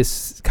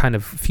 this kind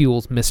of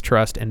fuels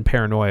mistrust and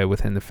paranoia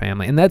within the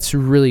family. And that's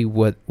really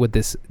what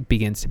this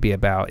begins to be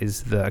about,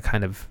 is the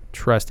kind of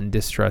trust and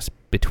distrust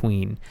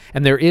between.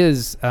 And there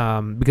is,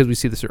 because we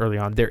see this early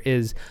on, there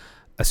is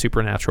a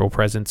supernatural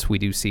presence. We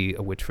do see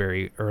a witch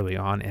very early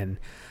on, and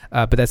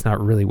but that's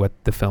not really what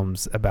the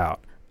film's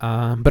about.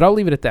 But I'll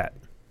leave it at that.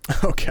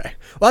 Okay.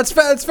 Well,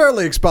 that's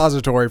fairly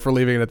expository for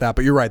leaving it at that,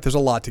 but you're right. There's a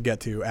lot to get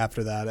to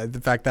after that.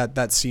 The fact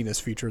that scene is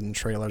featured in the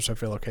trailer, so I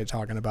feel okay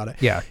talking about it.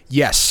 Yeah.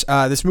 Yes.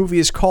 This movie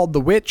is called The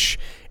Witch.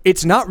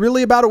 It's not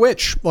really about a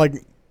witch. Like,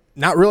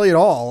 not really at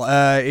all.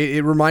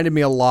 It reminded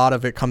me a lot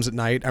of It Comes at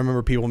Night. I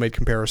remember people made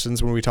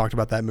comparisons when we talked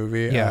about that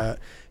movie. Yeah.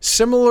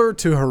 Similar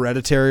to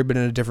Hereditary, but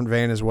in a different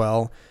vein as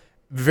well.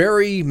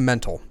 Very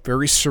mental,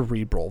 very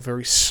cerebral,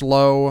 very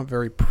slow,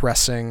 very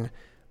pressing.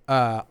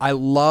 I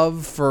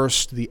love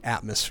first the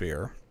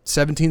atmosphere.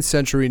 17th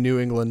century New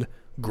England,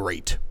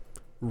 great.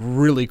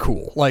 Really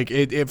cool. Like,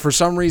 it for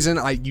some reason,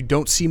 you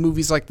don't see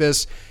movies like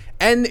this.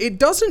 And it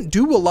doesn't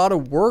do a lot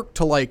of work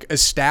to like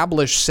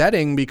establish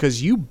setting,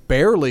 because you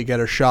barely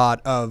get a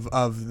shot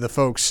of the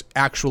folks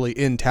actually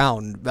in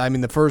town. I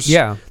mean, the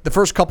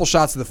first couple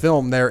shots of the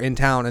film, they're in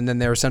town, and then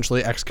they're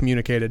essentially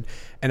excommunicated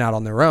and out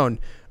on their own.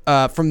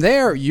 From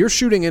there, you're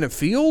shooting in a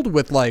field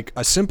with like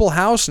a simple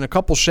house and a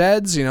couple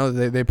sheds,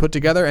 they put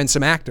together, and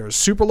some actors.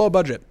 Super low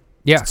budget.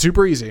 Yeah.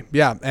 Super easy.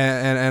 Yeah.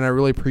 And I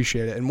really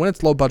appreciate it. And when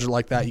it's low budget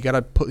like that, you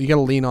gotta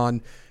lean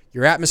on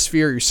your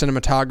atmosphere, your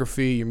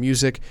cinematography, your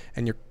music,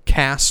 and your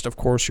cast, of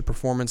course, your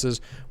performances,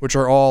 which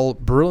are all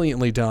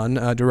brilliantly done.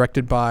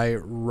 Directed by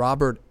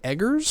Robert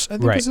Eggers, I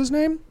think is his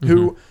name,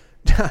 who,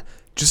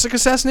 just like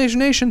Assassination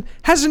Nation,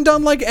 hasn't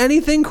done like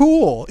anything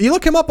cool. You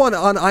look him up on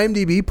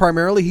IMDb,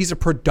 primarily, he's a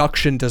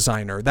production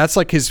designer. That's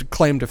like his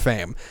claim to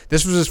fame.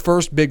 This was his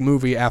first big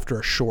movie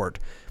after a short,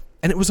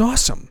 and it was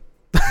awesome.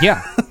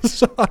 Yeah.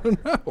 So I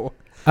don't know.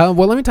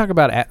 Well, let me talk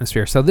about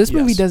atmosphere. So this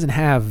movie doesn't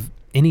have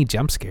any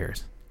jump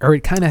scares. Or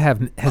it kind of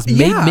has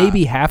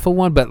maybe half of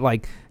one, but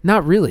like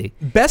not really.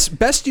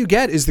 Best you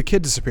get is the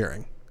kid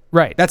disappearing.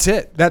 Right. That's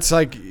it. That's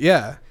like,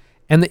 yeah.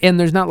 And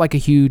there's not like a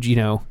huge,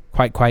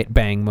 quite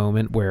bang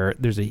moment where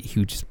there's a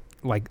huge,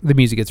 like, the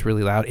music gets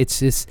really loud. It's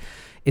just,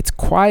 it's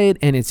quiet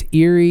and it's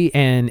eerie,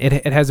 and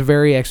it has a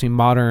very actually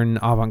modern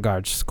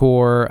avant-garde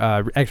score.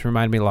 Actually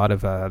reminded me a lot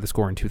of the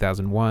score in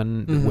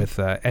 2001 with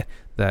the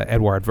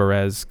Edouard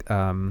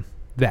Varese,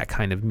 that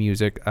kind of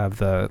music of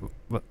the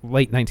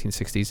late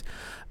 1960s.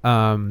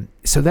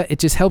 So that it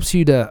just helps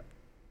you to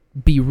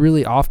be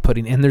really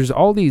off-putting. And there's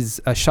all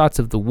these shots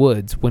of the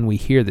woods when we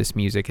hear this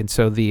music, and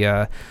so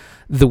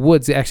the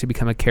woods actually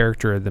become a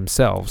character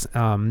themselves.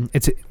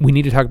 We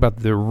need to talk about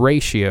the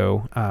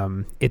ratio.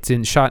 It's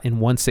shot in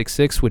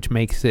 1:6:6, which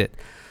makes it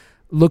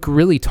look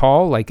really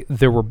tall, like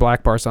there were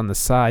black bars on the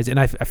sides. And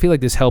I feel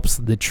like this helps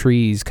the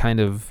trees kind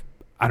of,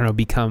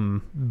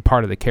 become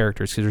part of the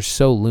characters, because they're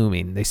so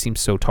looming. They seem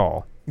so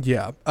tall.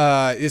 Yeah.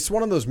 It's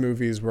one of those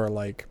movies where,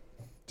 like,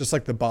 just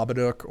like The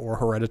Babadook or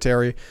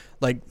Hereditary.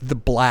 Like the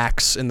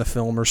blacks in the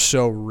film are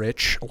so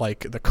rich,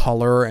 like the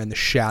color and the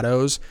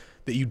shadows,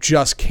 that you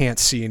just can't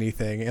see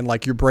anything, and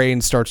like your brain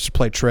starts to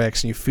play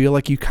tricks, and you feel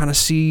like you kind of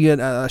see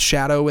a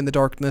shadow in the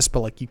darkness, but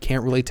like you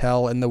can't really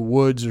tell. And the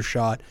woods are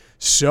shot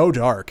so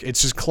dark;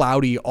 it's just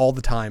cloudy all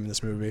the time in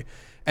this movie,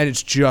 and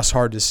it's just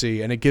hard to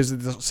see. And it gives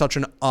it such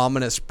an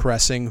ominous,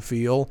 pressing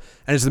feel.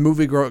 And as the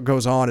movie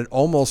goes on, it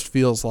almost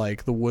feels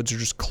like the woods are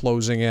just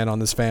closing in on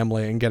this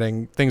family,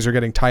 and things are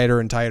getting tighter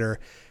and tighter.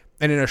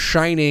 And in a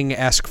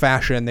Shining-esque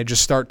fashion, they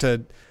just start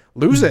to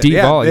lose it.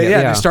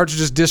 They start to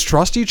just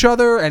distrust each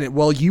other. And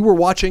you were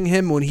watching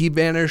him when he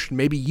vanished.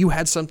 Maybe you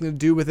had something to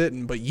do with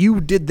it, but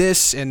you did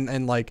this,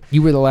 and like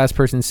you were the last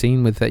person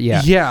seen with it.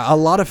 Yeah, a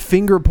lot of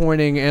finger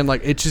pointing, and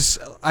like it just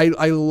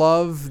I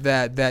love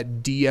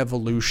that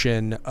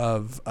de-evolution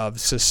of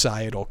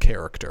societal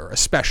character,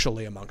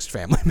 especially amongst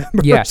family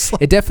members. Yeah,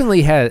 it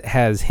definitely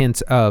has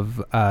hints of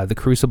The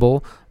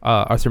Crucible,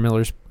 Arthur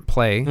Miller's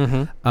play,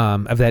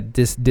 of that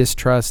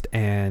distrust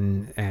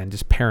and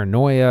just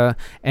paranoia.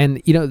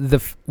 And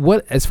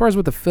as far as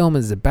what the film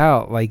is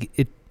about,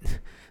 like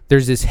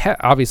there's this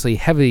obviously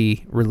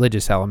heavy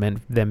religious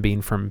element, them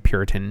being from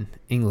Puritan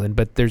England,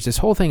 but there's this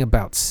whole thing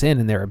about sin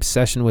and their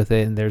obsession with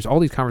it. And there's all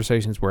these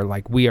conversations where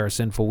like we are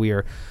sinful, we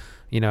are,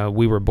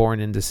 we were born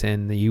into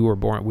sin, you were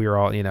born, we were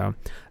all,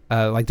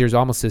 like there's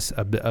almost this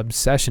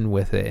obsession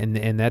with it,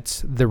 and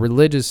that's the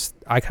religious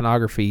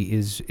iconography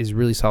is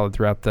really solid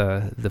throughout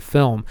the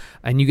film,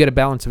 and you get a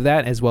balance of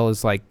that as well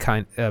as like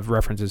kind of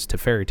references to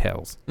fairy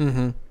tales.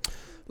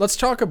 Let's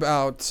talk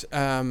about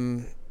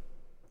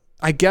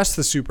I guess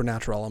the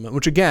supernatural element,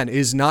 which again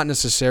is not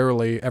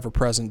necessarily ever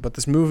present, but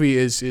this movie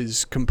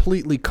is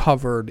completely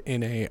covered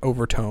in a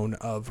overtone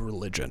of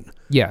religion.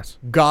 Yes,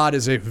 God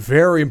is a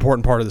very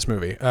important part of this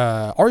movie,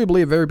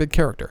 arguably a very big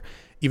character.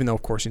 Even though,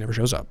 of course, he never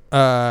shows up.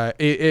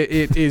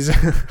 It is...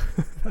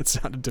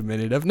 That's not a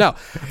diminutive. No.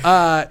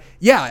 I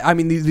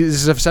mean, this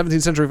is a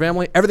 17th century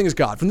family. Everything is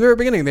God. From the very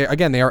beginning,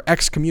 they are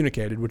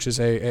excommunicated, which is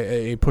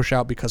a push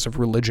out because of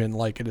religion.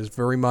 Like, it is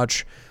very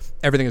much...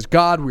 Everything is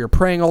God. We are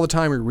praying all the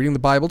time. We're reading the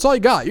Bible. It's all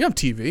you got. You don't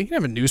have TV. You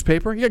have a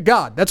newspaper. You got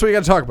God. That's what you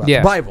got to talk about.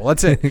 Yeah. The Bible.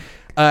 That's it.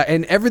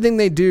 And everything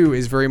they do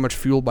is very much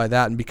fueled by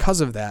that. And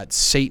because of that,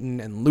 Satan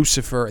and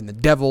Lucifer and the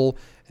devil...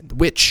 the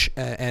witch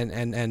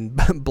and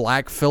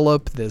Black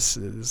Phillip, this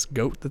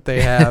goat that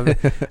they have,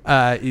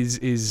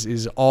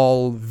 is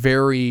all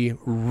very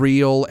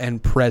real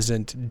and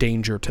present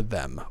danger to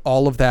them.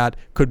 All of that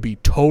could be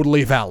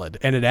totally valid,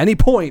 and at any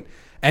point,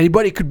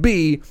 anybody could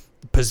be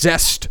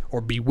possessed or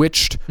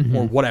bewitched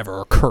or whatever,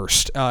 or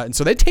cursed. And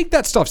so they take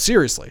that stuff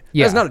seriously.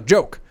 Yeah. That's not a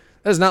joke.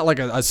 That is not like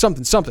a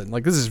something.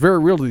 Like, this is very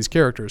real to these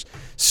characters.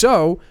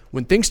 So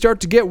when things start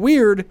to get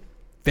weird,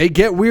 they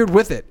get weird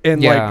with it,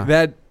 and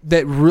like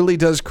that really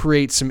does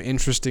create some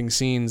interesting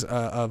scenes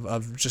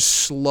of just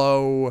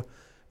slow,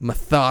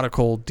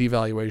 methodical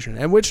devaluation,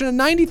 and which in a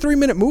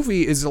 93-minute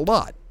movie is a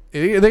lot.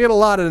 They get a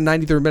lot in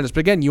 93 minutes, but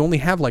again, you only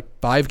have like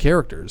 5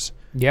 characters.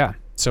 Yeah.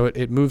 So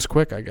it moves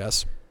quick, I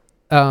guess.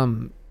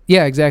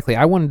 Yeah, exactly.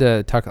 I wanted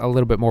to talk a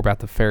little bit more about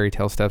the fairy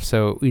tale stuff.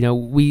 So,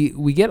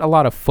 we get a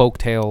lot of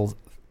folktale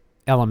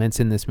elements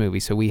in this movie.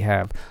 So we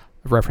have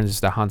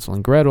references to Hansel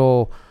and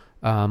Gretel,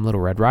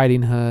 Little Red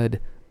Riding Hood,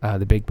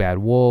 the Big Bad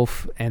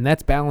Wolf, and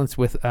that's balanced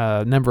with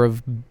a number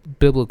of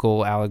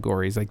biblical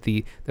allegories, like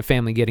the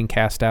family getting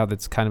cast out.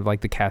 That's kind of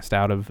like the cast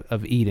out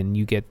of Eden.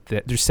 You get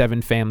there's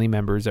 7 family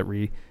members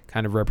that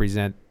kind of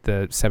represent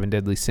the 7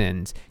 deadly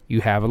sins.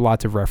 You have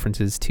lots of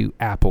references to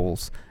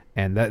apples,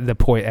 and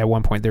at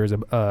one point there was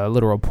a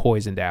literal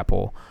poisoned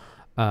apple.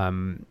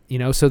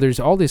 So there's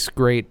all this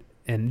great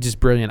and just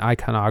brilliant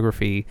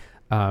iconography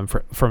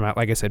from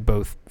like I said,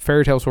 both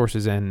fairy tale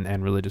sources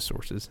and religious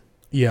sources.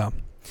 Yeah.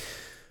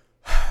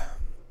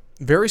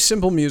 Very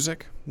simple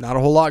music, not a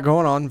whole lot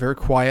going on, very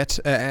quiet,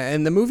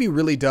 and the movie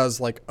really does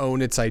like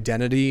own its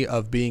identity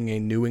of being a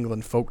New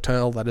England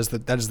folktale. That is the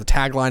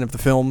tagline of the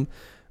film.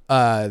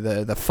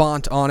 The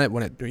font on it,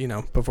 when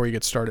it before you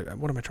get started,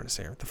 what am I trying to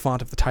say here? The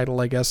font of the title,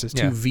 I guess, is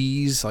 2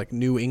 V's, like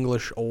New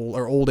English,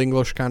 Old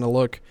English kind of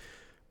look.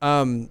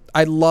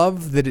 I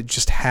love that it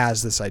just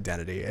has this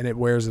identity and it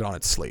wears it on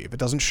its sleeve. It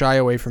doesn't shy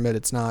away from it.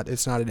 It's not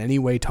in any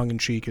way tongue in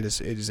cheek. It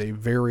is a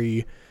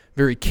very,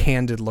 very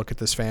candid look at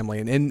this family,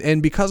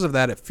 and because of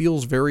that, it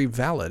feels very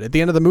valid. At the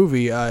end of the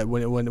movie,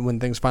 when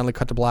things finally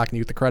cut to black and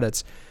you get the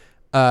credits,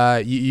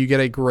 you get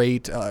a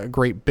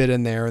great bit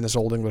in there in this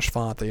Old English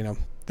font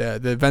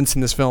that the events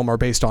in this film are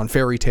based on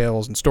fairy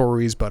tales and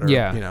stories, but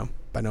are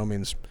by no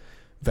means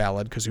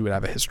valid, because who would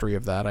have a history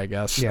of that, I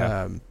guess.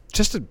 Yeah.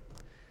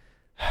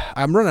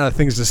 I'm running out of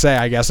things to say,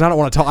 I guess, and I don't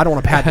want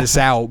to pad this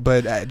out,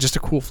 but just a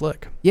cool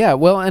flick. Yeah,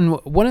 well, and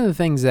one of the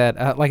things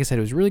that, like I said,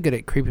 it was really good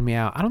at creeping me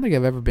out. I don't think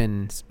I've ever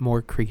been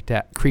more creeped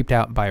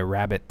out by a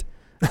rabbit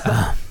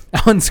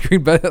on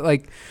screen, but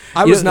like...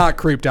 I was not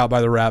creeped out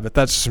by the rabbit.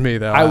 That's just me,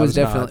 though. I was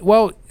definitely...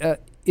 Well,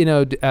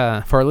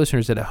 for our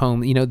listeners at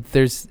home,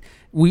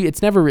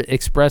 it's never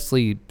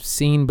expressly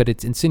seen, but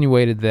it's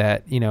insinuated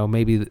that,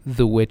 maybe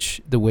the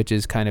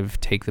witches kind of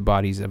take the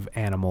bodies of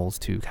animals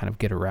to kind of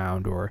get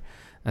around, or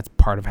that's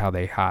part of how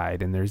they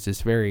hide. And there's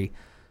this very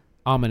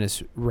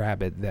ominous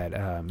rabbit that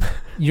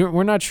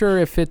we're not sure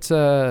if it's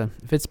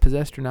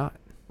possessed or not.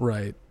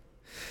 Right.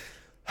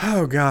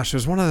 Oh gosh,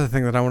 there's one other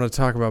thing that I wanted to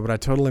talk about, but I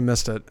totally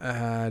missed it.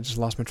 I just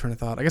lost my train of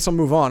thought. I guess I'll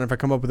move on. If I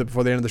come up with it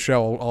before the end of the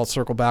show, I'll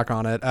circle back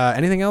on it.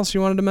 Anything else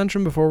you wanted to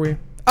mention before we...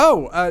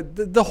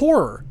 the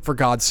horror, for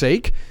God's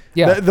sake.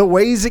 Yeah. The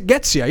ways it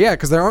gets you. Yeah,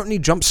 because there aren't any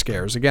jump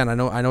scares. Again, I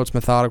know it's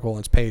methodical and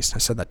it's paced. I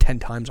said that 10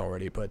 times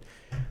already, but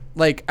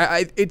like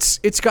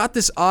it's got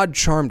this odd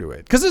charm to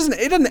it. Because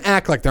it doesn't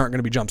act like there aren't going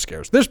to be jump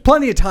scares. There's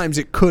plenty of times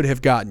it could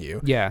have gotten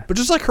you. Yeah. But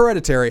just like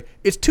Hereditary,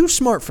 it's too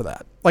smart for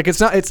that. Like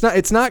it's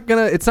not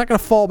gonna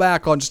fall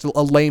back on just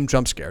a lame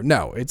jump scare.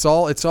 No, it's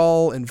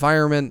all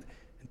environment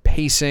and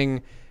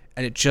pacing,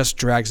 and it just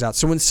drags out.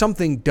 So when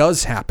something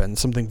does happen,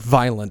 something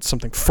violent,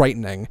 something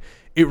frightening,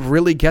 it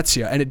really gets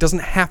you, and it doesn't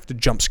have to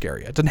jump scare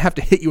you. It doesn't have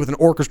to hit you with an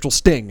orchestral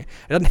sting.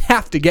 It doesn't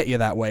have to get you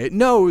that way. It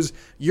knows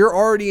you're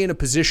already in a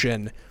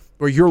position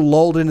where you're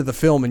lulled into the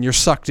film and you're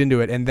sucked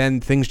into it, and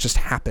then things just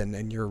happen,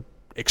 and you're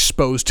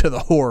exposed to the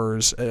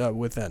horrors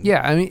within.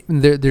 Yeah, I mean,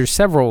 there's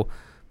several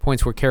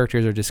points where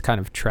characters are just kind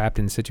of trapped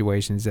in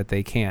situations that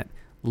they can't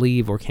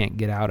leave or can't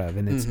get out of,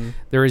 and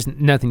there is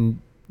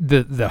nothing.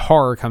 The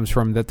horror comes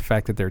from the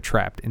fact that they're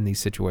trapped in these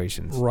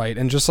situations. Right,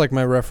 and just like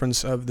my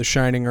reference of The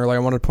Shining earlier, I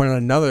want to point out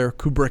another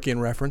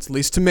Kubrickian reference, at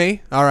least to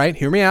me. All right,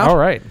 hear me out. All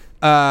right.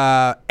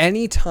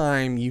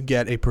 Anytime you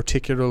get a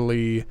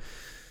particularly,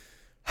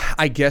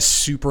 I guess,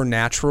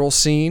 supernatural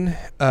scene,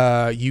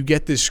 you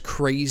get this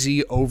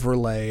crazy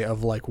overlay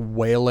of like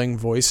wailing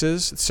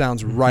voices. It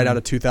sounds right out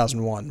of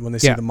 2001 when they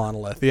see the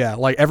monolith. Yeah,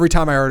 like every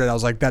time I heard it, I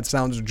was like, that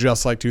sounds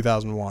just like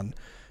 2001.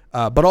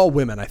 But all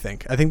women, I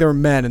think. I think there were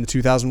men in the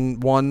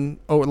 2001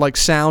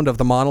 sound of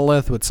the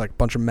monolith. It's like a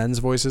bunch of men's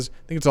voices.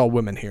 I think it's all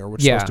women here,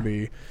 which is supposed to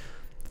be.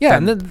 Yeah,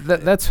 and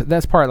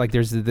that's part. Like,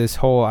 there's this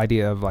whole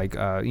idea of like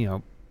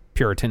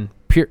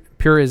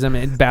purism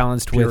and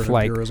balanced with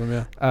like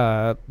purism,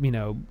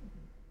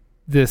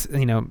 this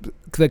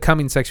the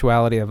coming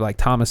sexuality of like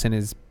Thomasin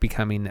is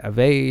becoming of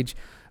age.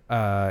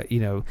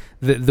 The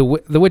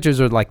witches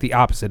are like the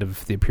opposite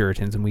of the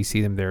Puritans, and we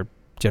see them. They're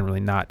generally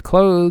not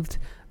clothed.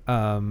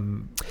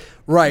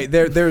 Right.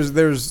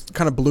 There's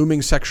kind of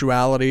blooming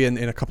sexuality in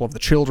a couple of the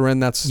children.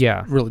 That's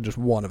really just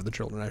one of the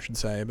children, I should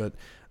say. But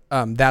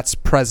that's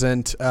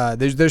present.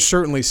 There's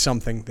certainly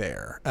something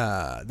there.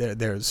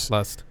 There's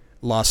lust.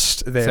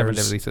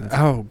 There's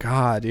oh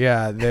God,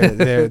 yeah.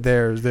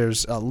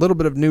 There's a little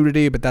bit of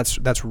nudity, but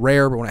that's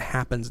rare. But when it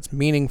happens, it's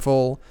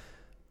meaningful.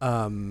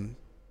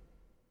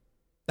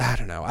 I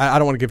don't know. I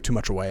don't want to give too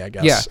much away, I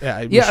guess.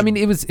 Yeah. I mean,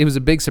 it was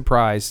a big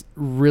surprise,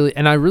 really,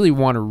 and I really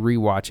want to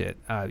rewatch it.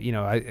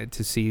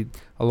 To see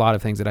a lot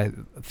of things that I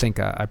think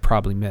I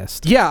probably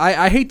missed. Yeah,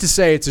 I hate to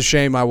say it's a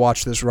shame I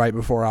watched this right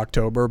before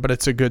October, but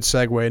it's a good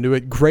segue into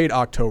it. Great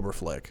October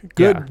flick.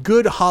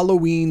 Good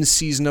Halloween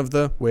season of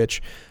the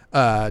witch.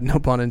 No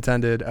pun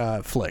intended.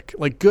 Flick.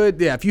 Like good.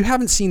 Yeah. If you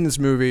haven't seen this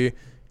movie,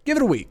 give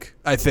it a week,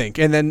 I think,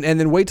 and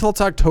then wait till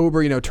it's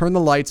October. Turn the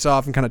lights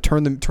off and kind of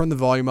turn the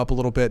volume up a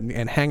little bit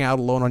and hang out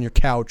alone on your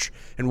couch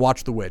and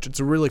watch The Witch. It's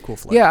a really cool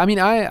flick. Yeah, I mean,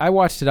 I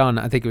watched it on,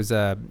 I think it was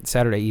a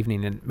Saturday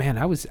evening, and man,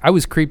 I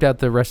was creeped out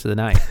the rest of the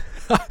night.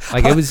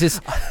 Like it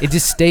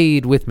just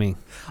stayed with me.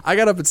 I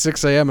got up at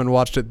 6 a.m. and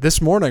watched it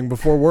this morning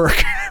before work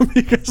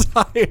because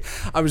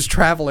I was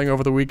traveling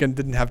over the weekend,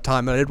 didn't have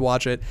time, and I did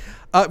watch it.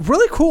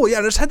 Really cool. Yeah,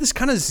 I just had this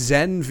kind of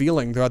zen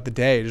feeling throughout the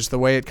day. Just the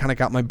way it kind of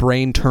got my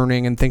brain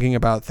turning and thinking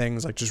about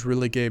things, like just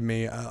really gave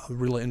me a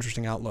really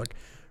interesting outlook.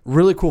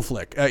 Really cool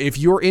flick. If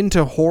you're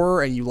into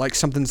horror and you like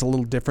something that's a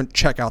little different,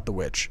 check out The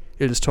Witch.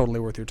 It is totally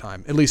worth your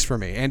time, at least for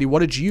me. Andy, what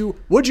did you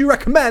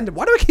recommend?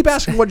 Why do I keep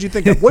asking what did you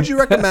think of? What did you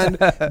recommend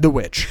The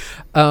Witch?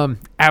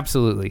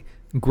 Absolutely.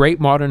 Great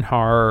modern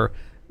horror,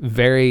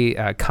 very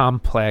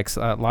complex,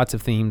 lots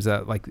of themes,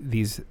 like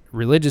these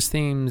religious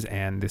themes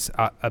and this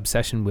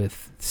obsession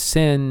with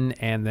sin,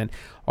 and then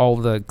all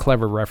the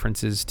clever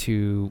references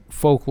to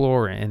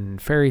folklore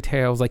and fairy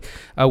tales. Like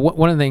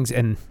one of the things,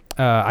 and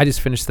I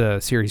just finished the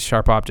series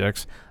Sharp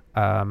Objects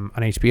on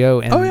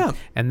HBO, and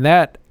and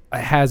that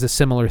has a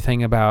similar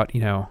thing about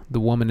the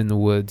woman in the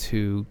woods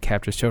who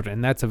captures children,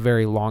 and that's a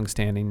very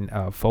long-standing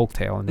folk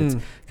tale, and it's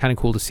kind of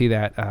cool to see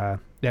that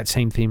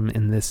same theme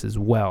in this as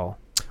well.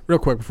 Real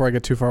quick before I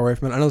get too far away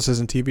from it, I know this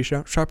isn't a TV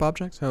show. Sharp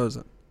Objects, how is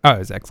it? Oh,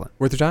 it's excellent.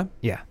 Worth your time?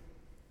 Yeah.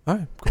 All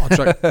right, cool.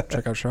 I'll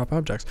check out Sharp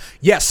Objects.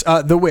 Yes,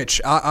 The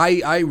Witch.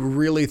 I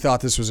really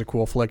thought this was a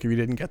cool flick. If you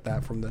didn't get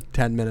that from the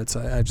 10 minutes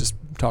I just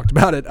talked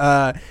about it,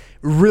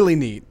 really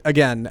neat.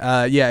 Again,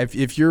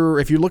 if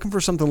you're looking for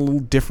something a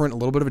little different, a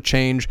little bit of a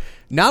change,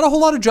 not a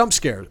whole lot of jump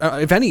scares,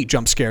 if any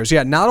jump scares.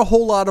 Yeah, not a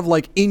whole lot of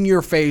like in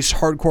your face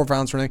hardcore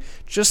violence or anything.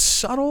 Just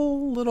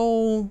subtle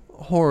little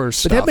horror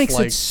stuff. But that makes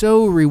it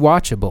so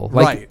rewatchable.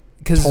 Like, right.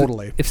 because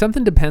Totally. if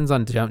something depends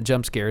on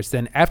jump scares,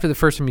 then after the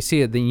first time you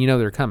see it, then you know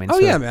they're coming. Oh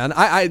So- yeah, man.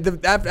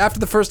 After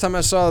the first time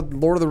I saw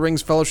Lord of the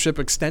Rings Fellowship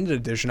Extended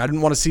Edition, I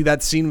didn't want to see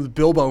that scene with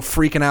Bilbo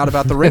freaking out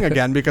about the ring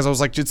again because I was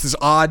like, it's this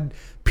odd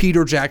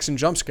Peter Jackson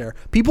jump scare.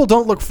 People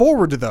don't look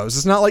forward to those.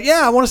 It's not like,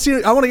 yeah, I want to see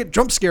it. I want to get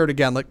jump scared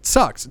again. Like, it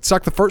sucks. It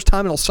sucked the first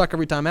time and it'll suck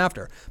every time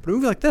after. But a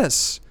movie like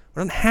this, we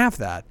don't have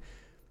that.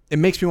 It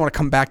makes me want to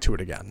come back to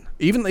it again.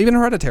 Even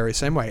Hereditary,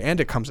 same way.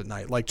 And It Comes at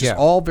Night. Like, just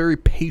all very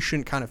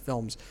patient kind of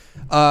films.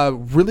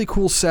 Really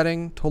cool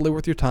setting. Totally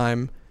worth your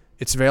time.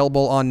 It's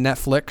available on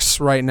Netflix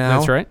right now.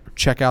 That's right.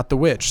 Check out The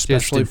Witch,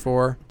 especially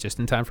for just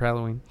in time for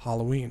Halloween.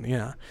 Halloween,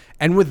 yeah.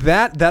 And with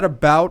that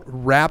about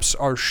wraps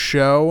our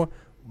show.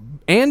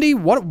 Andy,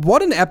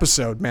 what an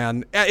episode,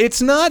 man.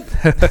 It's not...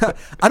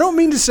 I don't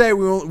mean to say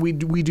we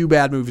do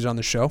bad movies on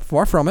the show.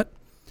 Far from it.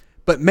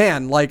 But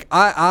man, like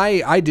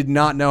I did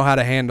not know how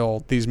to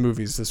handle these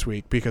movies this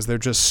week because they're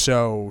just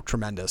so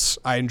tremendous.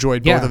 I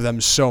enjoyed both of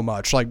them so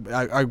much. Like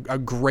a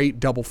great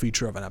double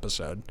feature of an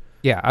episode.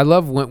 Yeah, I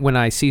love when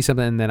I see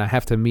something and then I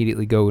have to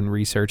immediately go and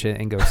research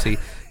it and go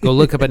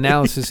look up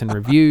analysis and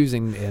reviews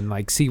and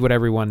like see what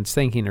everyone's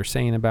thinking or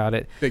saying about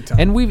it. Big time.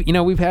 And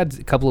we've had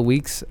a couple of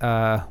weeks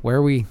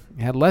where we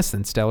had less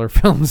than stellar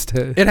films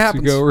to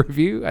go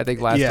review. I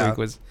think last week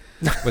was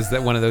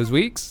that one of those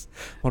weeks.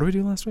 What did we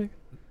do last week?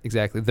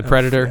 Exactly. The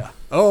Predator.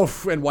 Yeah.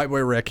 And White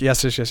Boy Rick.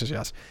 Yes. Tune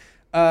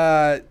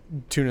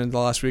in to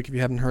last week if you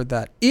haven't heard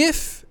that.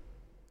 Actually,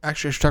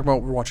 I should talk about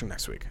what we're watching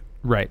next week.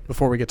 Right.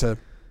 Before we get to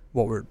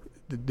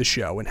the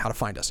show and how to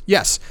find us.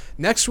 Yes.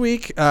 Next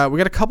week, we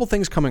got a couple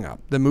things coming up.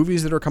 The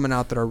movies that are coming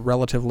out that are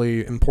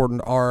relatively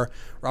important are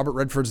Robert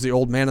Redford's The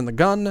Old Man and the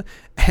Gun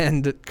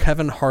and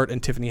Kevin Hart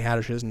and Tiffany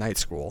Haddish's Night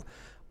School.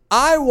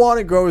 I want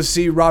to go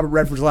see Robert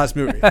Redford's last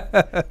movie.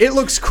 It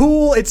looks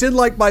cool. It's in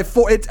like my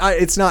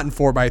it's not in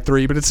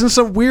 4:3, but it's in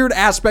some weird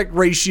aspect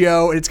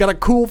ratio. And it's got a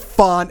cool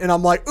font, and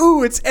I'm like,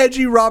 ooh, it's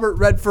edgy Robert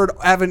Redford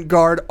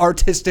avant-garde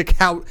artistic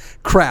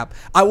crap.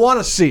 I want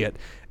to see it,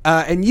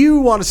 and you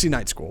want to see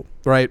Night School,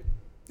 right?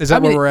 Is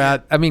that where we're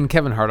at? I mean,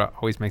 Kevin Hart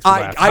always makes me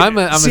laugh. I'm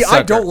a sucker.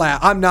 I don't laugh.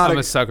 I'm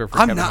a sucker for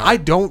Kevin Hart. I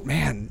don't,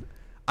 man.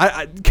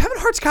 Kevin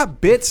Hart's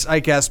got bits, I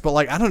guess, but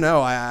like I don't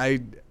know.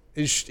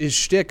 His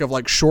shtick of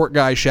like short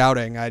guy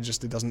shouting,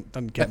 it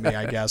doesn't get me,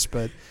 I guess,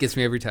 but gets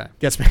me every time.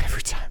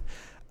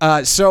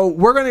 So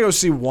we're gonna go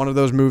see one of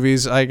those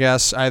movies, I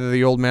guess, either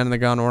The Old Man and the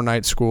Gun or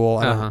Night School.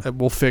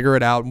 We'll figure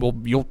it out.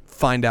 You'll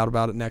find out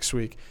about it next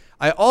week.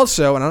 I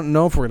also, and I don't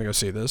know if we're gonna go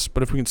see this,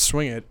 but if we can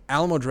swing it,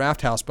 Alamo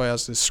Drafthouse by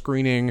us is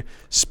screening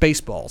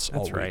Spaceballs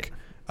all week.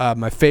 Right.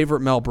 My favorite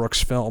Mel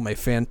Brooks film, a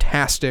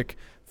fantastic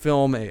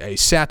film, a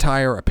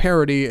satire, a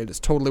parody. It is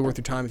totally worth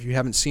your time if you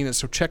haven't seen it.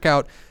 So check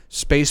out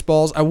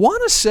Spaceballs. I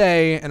want to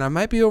say, and I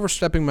might be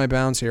overstepping my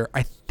bounds here,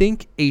 I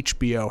think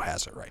HBO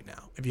has it right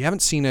now. If you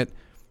haven't seen it,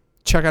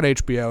 check out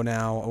HBO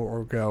now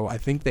or go. I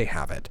think they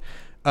have it.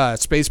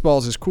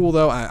 Spaceballs is cool,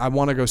 though. I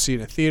want to go see it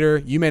in a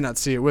theater. You may not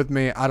see it with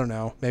me. I don't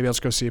know. Maybe I'll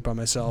just go see it by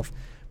myself.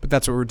 But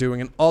that's what we're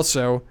doing. And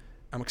also,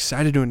 I'm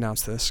excited to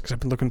announce this because I've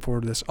been looking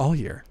forward to this all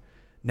year.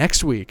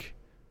 Next week,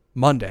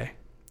 Monday,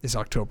 is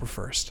October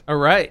 1st. All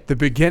right. The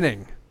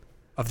beginning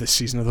of the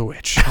season of the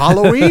witch.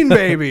 Halloween,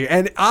 baby.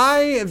 And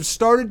I have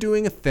started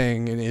doing a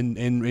thing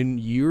in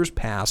years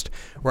past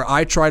where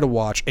I try to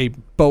watch a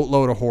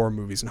boatload of horror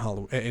movies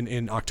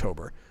in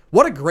October.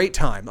 What a great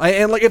time.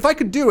 And like if I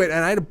could do it,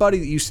 and I had a buddy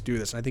that used to do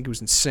this, and I think it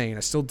was insane. I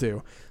still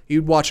do.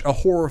 He'd watch a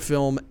horror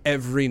film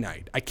every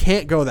night. I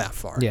can't go that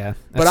far. Yeah.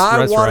 But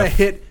I want to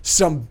hit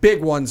some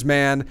big ones,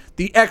 man.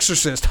 The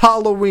Exorcist,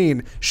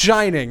 Halloween,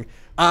 Shining,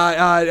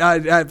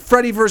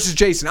 Freddy versus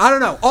Jason. I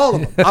don't know, all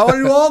of them. I want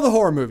to do all the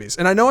horror movies,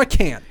 and I know I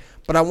can't,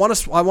 but I want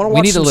to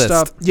watch some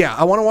stuff. Yeah,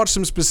 I want to watch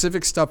some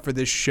specific stuff for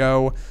this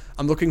show.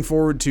 I'm looking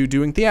forward to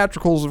doing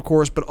theatricals, of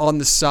course, but on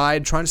the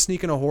side, trying to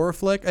sneak in a horror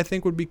flick, I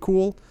think would be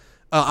cool.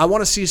 I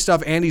want to see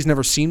stuff Andy's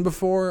never seen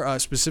before.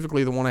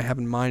 Specifically, the one I have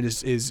in mind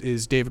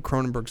is David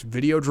Cronenberg's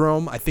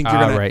Videodrome. I think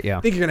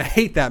you're gonna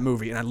hate that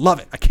movie, and I love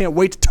it. I can't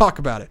wait to talk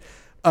about it.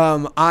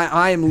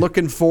 I am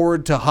looking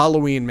forward to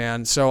Halloween,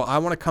 man. So I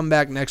want to come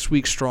back next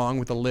week strong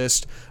with a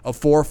list of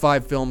 4 or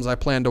 5 films I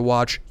plan to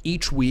watch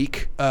each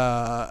week.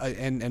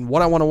 And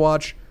what I want to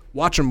watch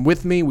them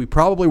with me. We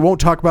probably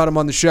won't talk about them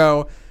on the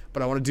show,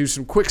 but I want to do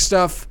some quick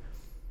stuff.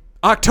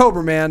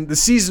 October, man, the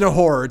season of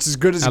horror. It's as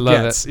good as it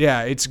gets.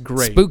 Yeah, it's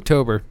great.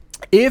 Spooktober.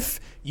 If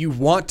you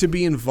want to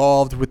be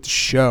involved with the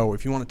show,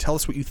 if you want to tell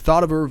us what you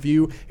thought of a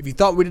review, if you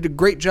thought we did a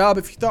great job,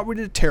 if you thought we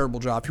did a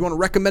terrible job, if you want to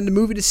recommend a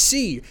movie to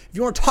see, if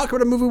you want to talk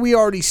about a movie we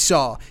already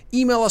saw,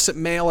 email us at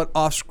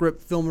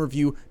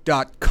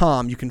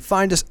mail@offscriptfilmreview.com. You can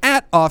find us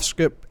at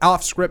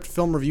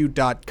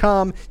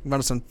offscriptfilmreview.com. You can find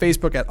us on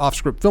Facebook at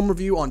Offscript Film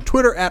Review, on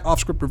Twitter at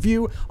Offscript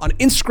Review, on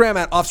Instagram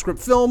at Offscript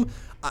Film.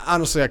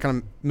 Honestly, I kind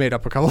of made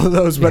up a couple of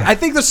those, but I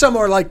think there's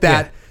somewhere like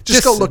that. Yeah.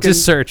 Just go look.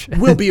 Just search.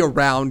 We'll be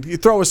around. You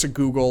throw us a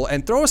Google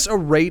and throw us a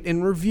rate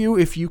and review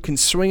if you can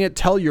swing it.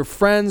 Tell your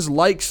friends,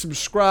 like,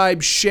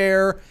 subscribe,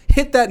 share,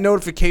 hit that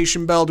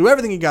notification bell. Do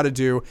everything you got to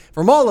do.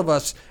 From all of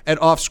us at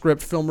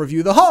Offscript Film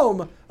Review, the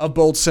home of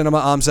bold cinema,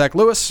 I'm Zach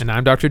Lewis. And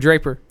I'm Dr.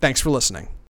 Draper. Thanks for listening.